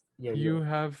 yeah, you you go.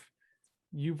 have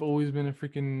you've always been a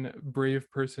freaking brave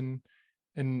person,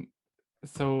 and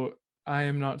so I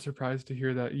am not surprised to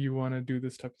hear that you want to do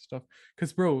this type of stuff.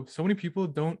 Because bro, so many people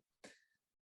don't.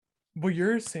 What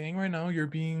you're saying right now, you're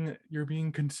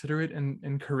being considerate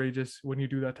and courageous when you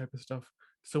do that type of stuff.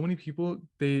 So many people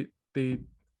they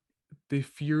they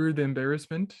fear the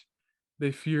embarrassment,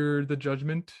 they fear the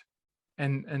judgment,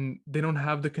 and they don't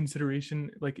have the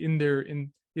consideration like in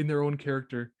their own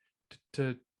character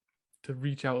to to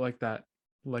reach out like that.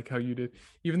 like how you did,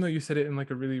 even though you said it in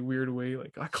like a really weird way,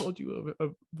 like I called you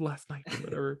last night or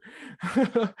whatever.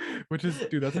 Which is,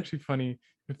 dude, that's actually funny.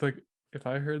 If like if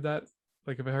I heard that,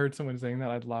 like if I heard someone saying that,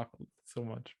 I'd laugh so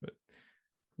much. But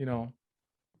you know,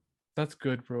 that's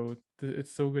good, bro.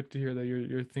 It's so good to hear that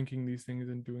you're thinking these things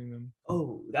and doing them.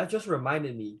 Oh, that just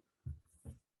reminded me.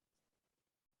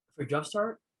 For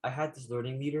Jumpstart, I had this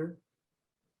learning leader.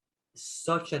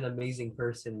 Such an amazing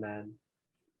person, man.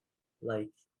 Like,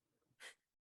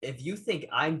 if you think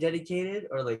I'm dedicated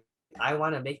or like I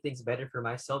want to make things better for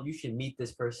myself, you should meet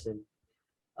this person.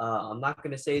 I'm not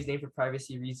gonna say his name for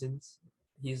privacy reasons.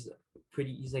 He's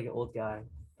he's like an old guy,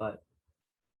 but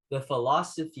the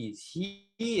philosophies, he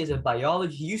is a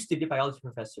biology, he used to be a biology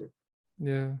professor,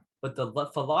 Yeah. but the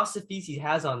philosophies he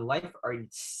has on life are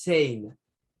insane.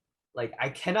 Like, I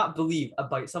cannot believe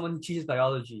about someone who teaches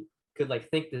biology could like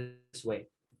think this way.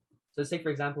 So say for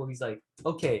example, he's like,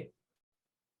 okay,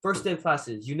 first day of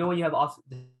classes, you know when you have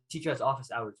the teacher has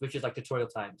office hours, which is like tutorial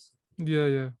times Yeah,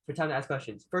 yeah. for time to ask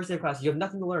questions. First day of class, you have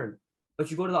nothing to learn, but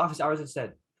you go to the office hours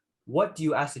instead. What do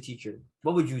you ask the teacher?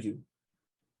 What would you do?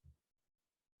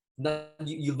 No,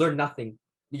 you learn nothing.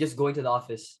 You're just going to the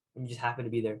office and you just happen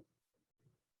to be there.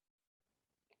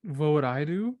 What would I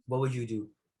do? What would you do?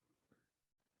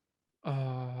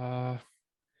 Uh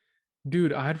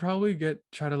Dude, I'd probably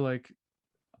try to like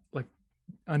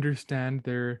understand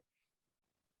their,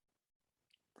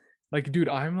 like, dude,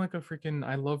 I'm like a freaking,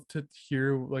 I love to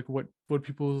hear like what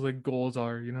people's like goals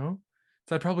are, you know?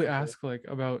 So I'd probably Okay. ask like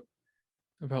about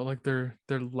like their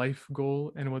life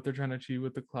goal and what they're trying to achieve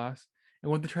with the class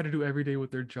and what they try to do every day with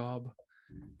their job.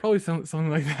 Probably something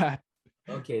like that.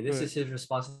 Okay, this But is his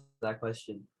response to that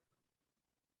question.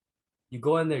 You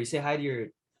go in there, you say hi to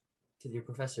your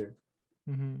professor.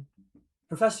 mhm.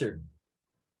 Professor,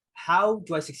 how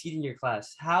do I succeed in your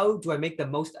class? How do I make the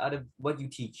most out of what you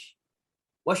teach?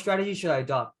 What strategy should I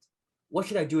adopt? What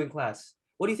should I do in class?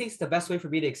 What do you think is the best way for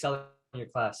me to excel in your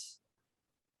class?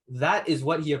 That is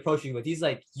what he approached me with. He's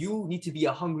like, you need to be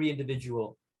a hungry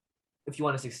individual if you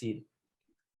want to succeed.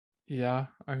 Yeah,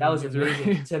 I That mean was he's amazing.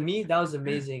 right. To me, that was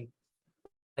amazing.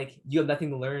 Like, you have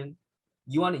nothing to learn.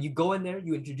 You go in there,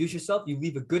 you introduce yourself, you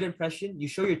leave a good impression, you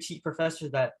show your professor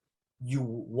that you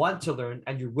want to learn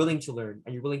and you're willing to learn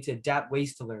and you're willing to adapt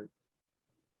ways to learn.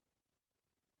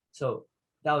 So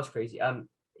that was crazy.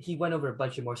 He went over a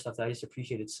bunch of more stuff that I just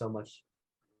appreciated so much.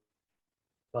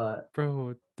 But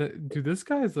Bro, dude, this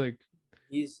guy's like,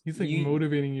 he's he's like you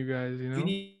motivating you guys, you you know?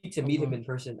 need to A meet him lot. in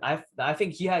person. I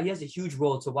think he has a huge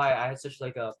role to why I had such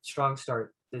like a strong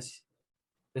start this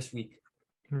week.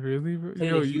 Really, bro?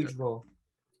 Played a Yo, huge role.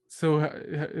 so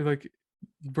like,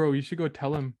 bro, you should go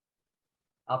tell him.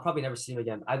 I'll probably never see him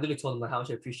again. I literally told him like how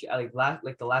much I appreciate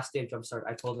like the last day of Jumpstart.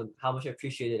 I told him how much I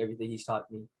appreciated everything he's taught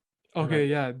me, and Okay, like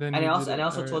yeah, then and you did I it. All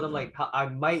also right. told him like how I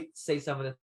might say some of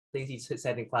the things he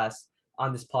said in class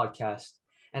on this podcast,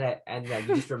 and yeah,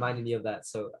 you just reminded me of that,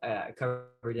 so I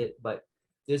covered it. But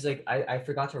there's like I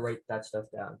forgot to write that stuff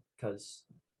down because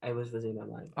I was visiting my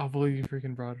mind. I'll believe you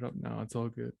freaking brought it up now. It's all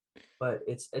good. But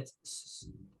it's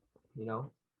you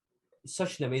know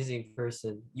such an amazing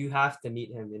person. You have to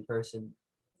meet him in person.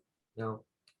 You know,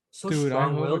 so Dude, I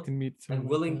hope I strong-willed can meet and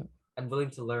someone like that. willing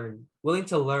to learn. Willing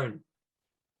to learn.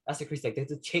 That's the crazy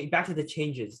thing. Back to the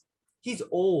changes. He's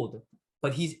old,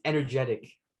 but he's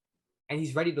energetic, and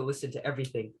he's ready to listen to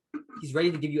everything. He's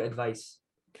ready to give you advice.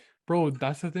 Bro,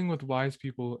 that's the thing with wise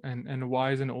people and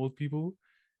wise and old people.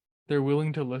 They're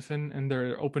willing to listen and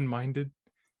they're open-minded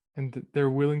and they're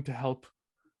willing to help.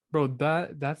 Bro,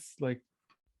 that's like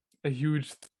a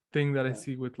huge thing that I Yeah.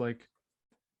 see with like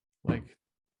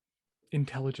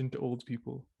intelligent old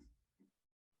people.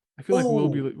 I feel like Oh,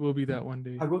 we'll be that one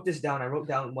day. I wrote this down. I wrote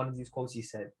down one of these quotes he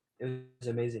said. It was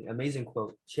amazing. Amazing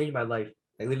quote. Changed my life.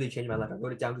 Like literally changed my life. I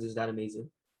wrote it down because it's that amazing.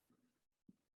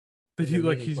 Did It's he an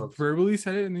like amazing he's quote. verbally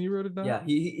said it and then you wrote it down? Yeah,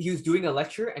 he was doing a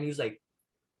lecture and he was like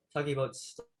talking about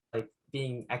like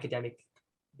being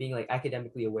being like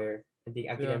academically aware and being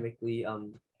Yeah. academically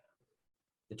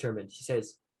determined. She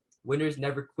says, "Winners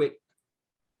never quit."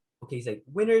 Okay, he's like,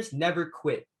 "Winners never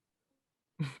quit.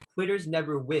 Quitters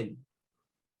never win.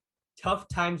 Tough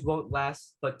times won't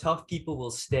last, but tough people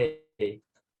will stay."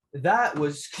 That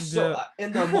was so Yeah.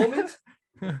 in the moment.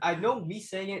 I know me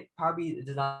saying it probably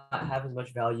does not have as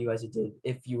much value as it did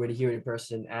if you were to hear it in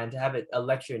person and to have it a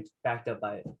lecture backed up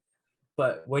by it.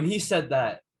 But when he said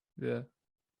that, Yeah.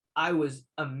 I was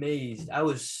amazed. I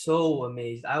was so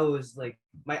amazed. I was like,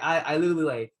 I literally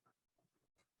like,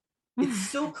 it's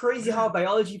so crazy how a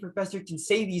biology professor can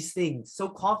say these things so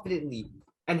confidently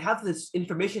and have this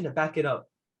information to back it up.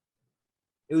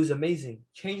 It was amazing.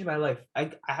 Changed my life.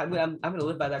 I'm gonna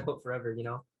live by that quote forever. You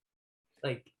know,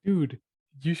 like Dude,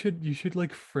 you should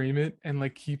like frame it and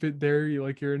like keep it there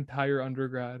like your entire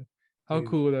undergrad. How dude,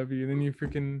 cool would that be? And then you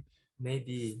freaking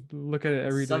maybe look at it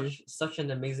every day. such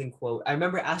an amazing quote. I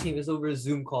remember asking this over a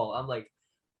Zoom call. I'm like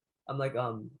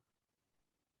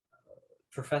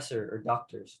professor or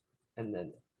doctors, and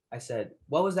then I said,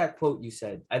 "What was that quote you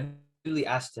said?" I literally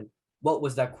asked him, "What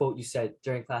was that quote you said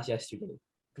during class yesterday?"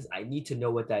 Because I need to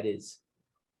know what that is.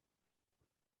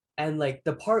 And like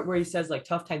the part where he says like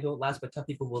tough times don't last, but tough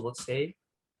people will stay.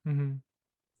 Hmm.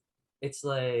 It's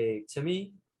like to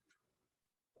me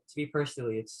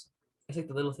personally, it's like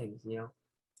the little things, you know.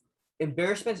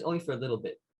 Embarrassment is only for a little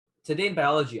bit. Today in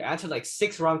biology, I answered like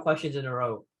 6 wrong questions in a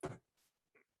row,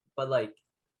 but like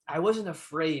I wasn't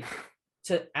afraid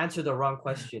to answer the wrong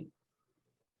question.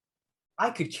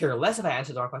 I could care less if I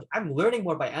answered the wrong question. I'm learning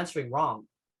more by answering wrong.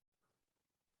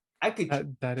 I could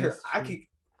That care. is I true. could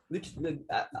literally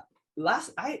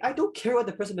last. I don't care what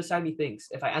the person beside me thinks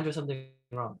if I answer something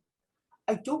wrong.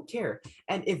 I don't care.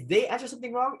 And if they answer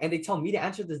something wrong and they tell me to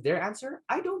answer this their answer,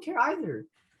 I don't care either.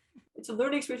 It's a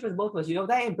learning experience for both of us. You know,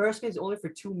 that embarrassment is only for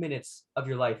 2 minutes of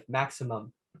your life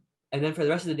maximum. And then for the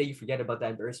rest of the day, you forget about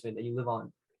that embarrassment and you live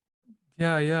on.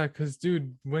 Yeah, yeah, because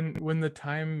dude, when the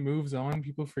time moves on,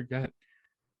 people forget.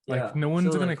 Like Yeah. no So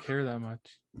one's gonna like care that much.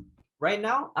 right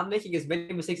now, I'm making as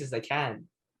many mistakes as I can.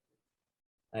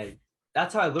 Like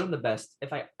that's how I learn the best.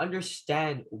 If I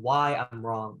understand why I'm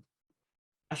wrong,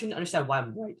 I shouldn't understand why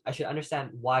I'm right. I should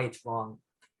understand why it's wrong.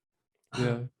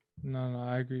 Yeah. No, no,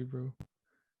 I agree, bro.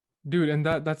 Dude, and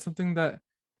that's something that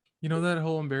that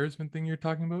whole embarrassment thing you're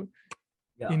talking about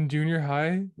Yeah. in junior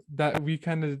high, that we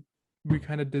kind of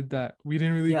did that. We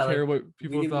didn't really Yeah, care like what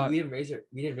people thought. we didn't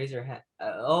raise our hand.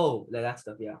 Oh, that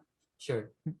stuff. Yeah,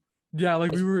 sure. Yeah,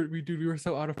 like It's we were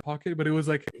so out of pocket, but it was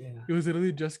like yeah, it was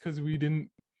literally just because we didn't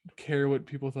care what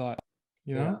people thought,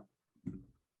 you know? yeah.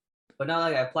 But now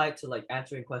like I apply it to like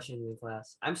answering questions in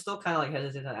class. I'm still kind of like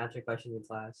hesitant on answering questions in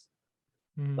class,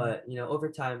 Mm. but you know, over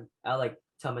time, I like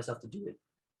tell myself to do it,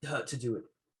 to do it.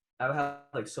 I would have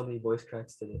like so many voice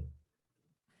cracks today.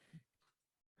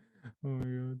 Oh my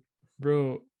god.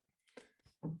 Bro,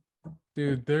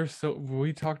 dude,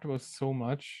 we talked about so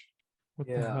much. What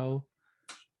the Yeah, hell?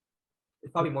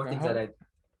 there's probably more things that How I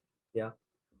yeah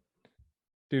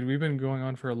dude, we've been going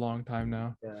on for a long time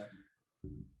now. yeah.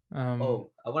 Um,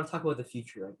 Oh, I want to talk about the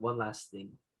future. Like one last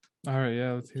thing, all right, yeah,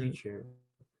 the let's hear it. future.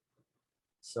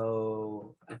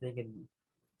 So I think in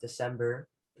December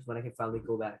is when I can finally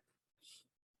go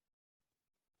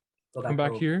Come back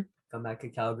back home, here. come back to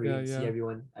Calgary Yeah, and see yeah.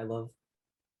 everyone I love.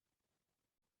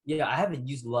 Yeah, I haven't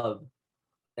used love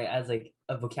as like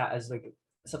a vocab as like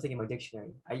something in my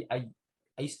dictionary. I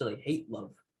used to like hate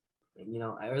love. And, you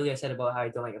know, I said about how I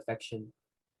don't like affection,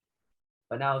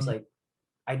 but now it's Mhm. like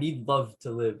I need love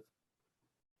to live.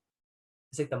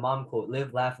 It's like the mom quote: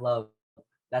 "Live, laugh, love."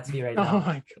 That's me right Oh now.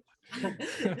 my god.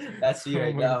 That's me Oh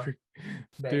right my now. god.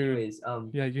 But Dude, anyways,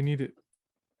 yeah, you need it.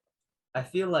 I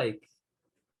feel like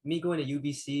me going to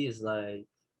UBC is like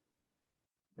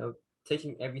you know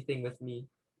taking everything with me,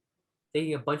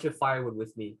 taking a bunch of firewood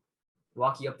with me,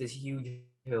 walking up this huge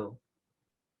hill.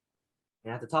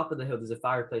 And at the top of the hill, there's a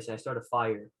fireplace, and I start a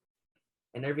fire.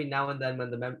 And every now and then,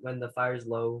 when the fire is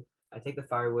low, I take the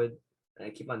firewood and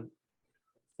I keep on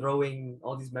throwing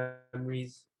all these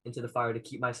memories into the fire to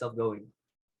keep myself going.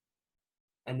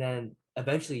 And then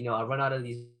eventually, you know, I run out of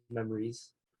these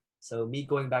memories. So me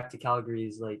going back to Calgary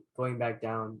is like going back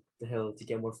down the hill to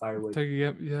get more firewood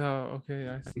Yeah, okay,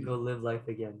 I to see. go live life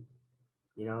again.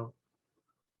 You know,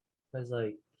 because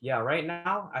like yeah, right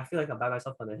now I feel like I'm by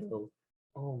myself on the hill.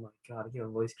 Oh my god, I hear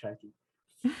my voice cracking.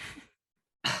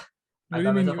 What I'm do you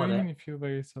by mean? myself What do on you a mean you feel by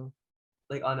yourself?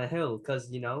 like on a hill because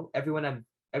you know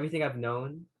everything I've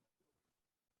known,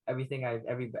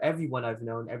 everyone I've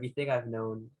known, everything I've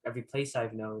known, every place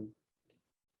I've known,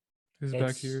 Is back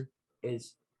it's here.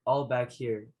 is all back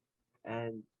here,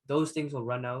 and those things will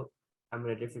run out. I'm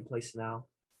in a different place now,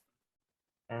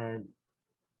 and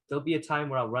there'll be a time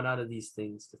where I'll run out of these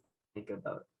things to think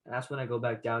about. And that's when I go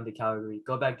back down to Calgary,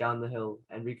 go back down the hill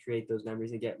and recreate those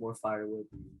memories and get more firewood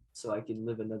so I can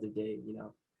live another day, you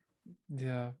know.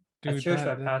 Yeah, I dude, cherish my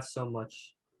that past so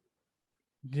much.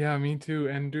 yeah, me too.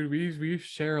 And dude, we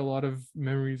share a lot of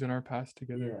memories in our past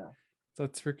together. Yeah.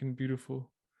 That's freaking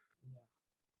beautiful.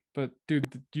 But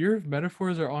dude, your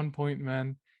metaphors are on point,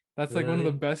 man. That's like one of the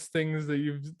Really? best things that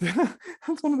you've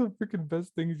that's one of the freaking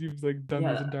best things you've like done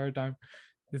this Yeah. entire time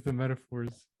is the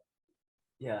metaphors.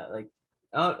 Yeah. Like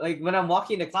when I'm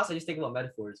walking to class, I just think about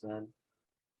metaphors, man.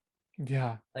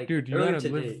 Yeah. Like Dude, you earlier gotta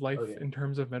live today. life Okay. in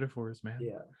terms of metaphors, man.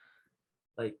 Yeah.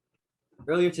 Like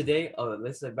earlier today, oh,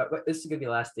 but this is gonna be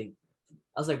the last thing.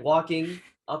 I was like walking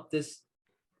up this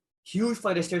huge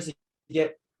flight of stairs to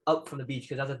get up from the beach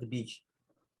because I was at the beach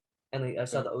and like I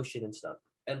saw Yeah. the ocean and stuff.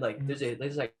 And like Mhm.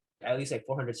 there's like at least like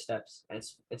 400 steps, and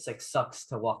it's like sucks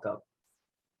to walk up.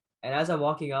 And as I'm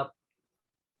walking up,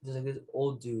 there's like this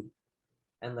old dude,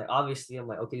 and like obviously I'm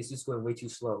like, okay, this is going way too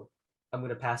slow. I'm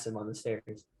gonna pass him on the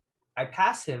stairs. I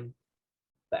pass him,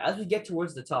 but as we get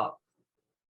towards the top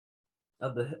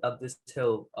of this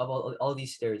hill of all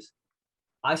these stairs,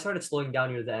 I started slowing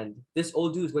down near the end. This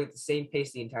old dude is going at the same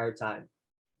pace the entire time,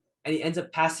 and he ends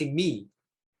up passing me.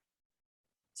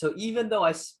 So even though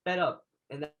I sped up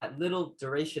in that little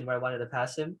duration where I wanted to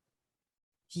pass him,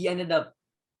 he ended up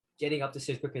getting up the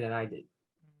stairs quicker than I did.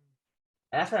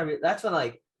 And that's when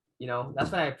like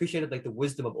that's when I appreciated like the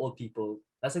wisdom of old people.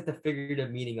 That's like the figurative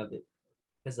meaning of it.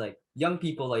 Because like young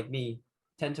people like me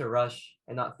tend to rush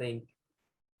and not think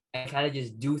and kind of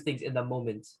just do things in the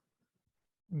moment.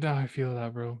 No, I feel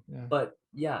that, bro. Yeah. But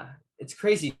yeah, it's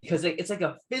crazy because like it's like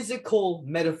a physical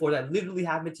metaphor that literally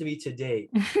happened to me today.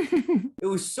 It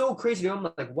was so crazy. I'm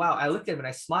like, wow. I looked at him and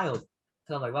I smiled.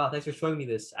 And I'm like, wow, thanks for showing me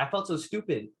this. I felt so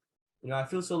stupid. I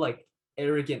feel so like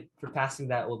arrogant for passing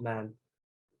that old man.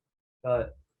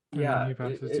 But And then yeah, he it,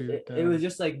 passes it, you it, it down. was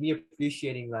just like me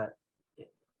appreciating that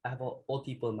I have old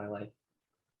people in my life.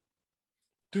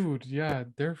 Dude, yeah,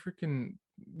 they're freaking,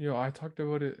 I talked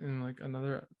about it in like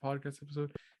another podcast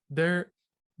episode. They're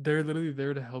they're literally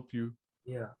there to help you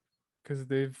Yeah, because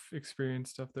they've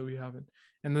experienced stuff that we haven't.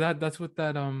 And that's what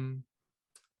that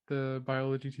the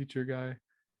biology teacher guy,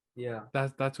 yeah,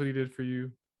 that's what he did for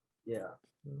you. yeah.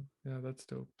 So, yeah, that's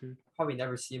dope, dude. Probably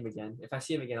never see him again. If I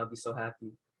see him again, I'll be so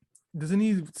happy. Doesn't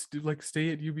he like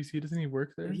stay at UBC? Doesn't he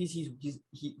work there?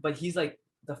 But he's like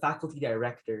the faculty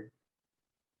director.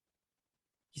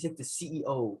 He's like the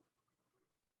CEO.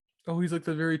 Oh, he's like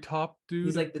the very top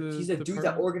dude at He's the the dude that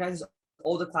department. organizes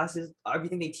all the classes,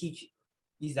 everything they teach.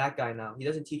 He's that guy now. He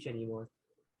doesn't teach anymore.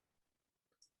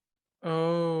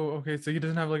 Oh, okay. So he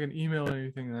doesn't have like an email or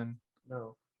anything then.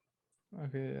 No,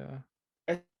 Okay, yeah.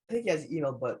 I think he has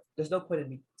email, but there's no point in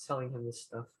me telling him this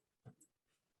stuff.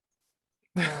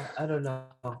 I don't know.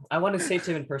 I want to say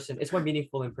to him in person. It's more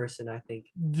meaningful in person, I think.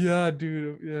 Yeah,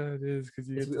 dude. Yeah, it is because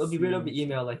you get to It'll be see weird him over and stuff.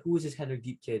 email. Like, who is this kind of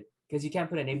deep kid? Because you can't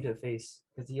put a name to a face.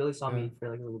 Because he only saw Yeah. me for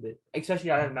like a little bit,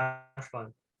 especially out of Mhm.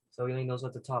 Mashcon. So he only knows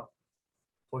what the top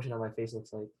portion of my face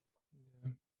looks like.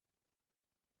 Yeah.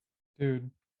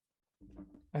 Dude,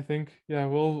 I think yeah,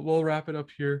 we'll wrap it up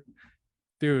here.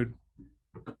 Dude,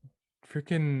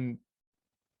 freaking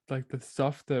like the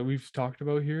stuff that we've talked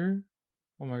about here.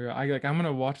 Oh my god. I'm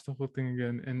gonna watch the whole thing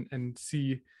again and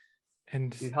see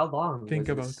and Dude, how long think was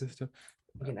about this? this stuff.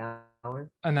 Like an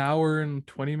hour? An hour and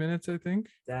 20 minutes, I think.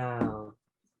 Down.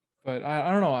 But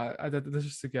I don't know. That's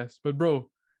just a guess. But bro,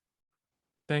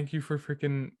 thank you for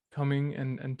freaking coming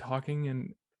and talking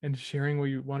and sharing what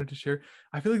you wanted to share.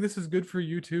 I feel like this is good for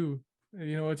you too.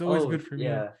 It's always Oh good for me,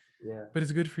 yeah, yeah, but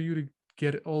it's good for you to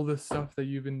get all the stuff that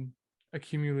you've been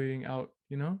accumulating out.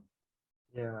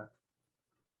 yeah,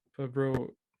 But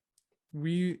bro,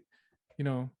 we, you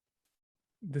know,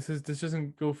 this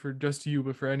doesn't go for just you,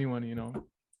 but for anyone.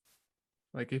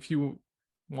 Like if you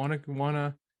wanna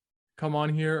come on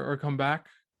here or come back,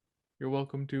 you're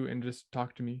welcome to and just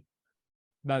talk to me.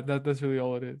 That's really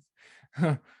all it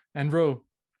is. And bro,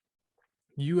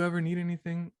 you ever need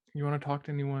anything, you want to talk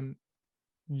to anyone,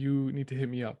 you need to hit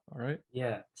me up, all right?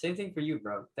 yeah. Same thing for you,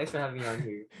 bro. Thanks for having me on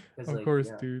here. Because Of like, course,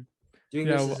 yeah, dude. doing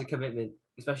Yeah, this is well, a commitment,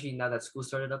 especially now that school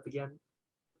started up again.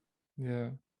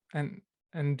 yeah.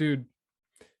 And dude,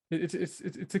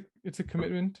 it's a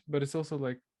commitment, but it's also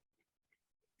like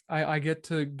I get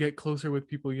to get closer with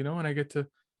people, and I get to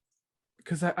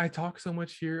because I talk so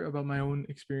much here about my own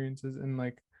experiences and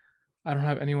like I don't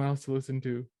have anyone else to listen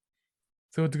to.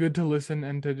 So it's good to listen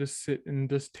and to just sit and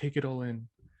just take it all in.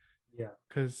 Yeah.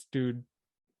 Cause dude,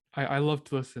 I love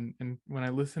to listen, and when I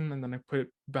listen and then I put it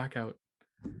back out.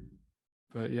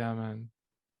 But yeah, man,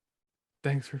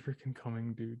 thanks for freaking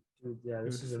coming, dude. Dude, yeah, It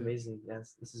this was is sick. amazing.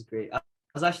 Yes, this is great. I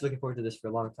was actually looking forward to this for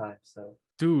a long time. So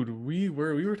Dude, we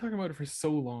were talking about it for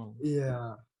so long.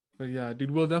 yeah, But yeah,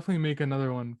 dude, we'll definitely make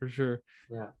another one for sure.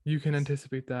 yeah. You can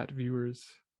anticipate that, viewers.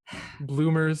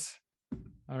 Bloomers.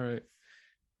 All right.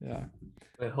 Yeah.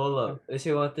 Wait, hold Uh, up. Let's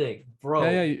say one thing, Yeah, bro.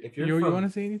 yeah. If you're You want from to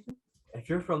say anything? if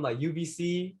you're from like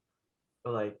UBC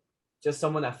or like just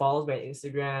someone that follows me on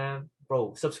Instagram,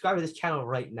 bro, subscribe to this channel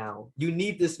right now. You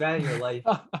need this man in your life.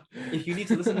 If you need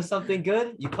to listen to something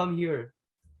good, you come here.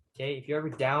 Okay, if you're ever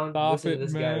down, Stop listen to it,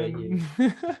 this guy right here.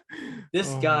 man. This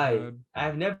Oh my guy, god.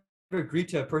 I've never agreed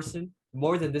to a person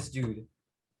more than this dude.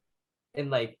 And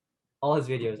like all his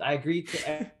videos. I agree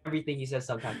to everything he says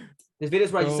sometimes. There's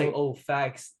videos where I just say, Bro, oh,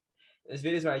 facts. There's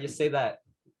videos where I just say that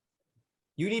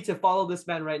you need to follow this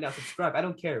man right now. Subscribe. I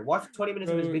don't care. Watch 20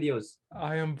 minutes of his bro, videos.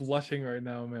 I am blushing right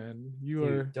now, man. You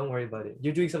Dude, are, don't worry about it.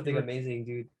 You're doing you something are, amazing,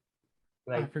 dude.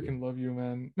 I Like freaking love you,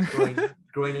 man.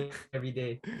 growing every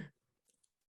day.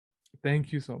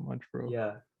 Thank you so much, bro.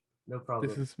 Yeah, no This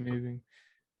problem. is amazing.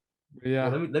 But Well, yeah.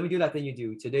 let me do that thing you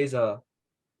do. Today's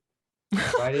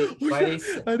Friday, Oh yeah,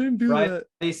 I didn't do that.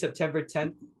 Friday, September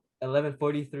 10th,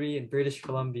 11:43 in British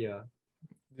Columbia.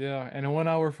 Yeah, and 1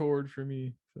 hour forward for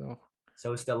me. So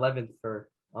So it's the 11th for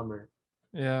Ummer.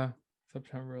 yeah,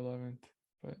 September 11th.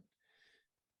 But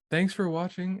thanks for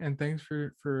watching, and thanks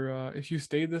for if you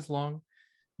stayed this long,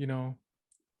 you know,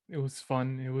 it was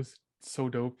fun. It was so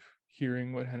dope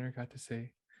hearing what Henrik had to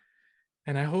say.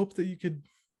 And I hope that you could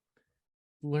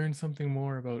learn something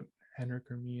more about Henrik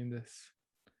or me in this.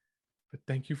 But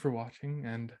thank you for watching,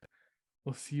 and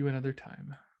we'll see you another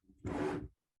time.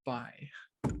 Bye.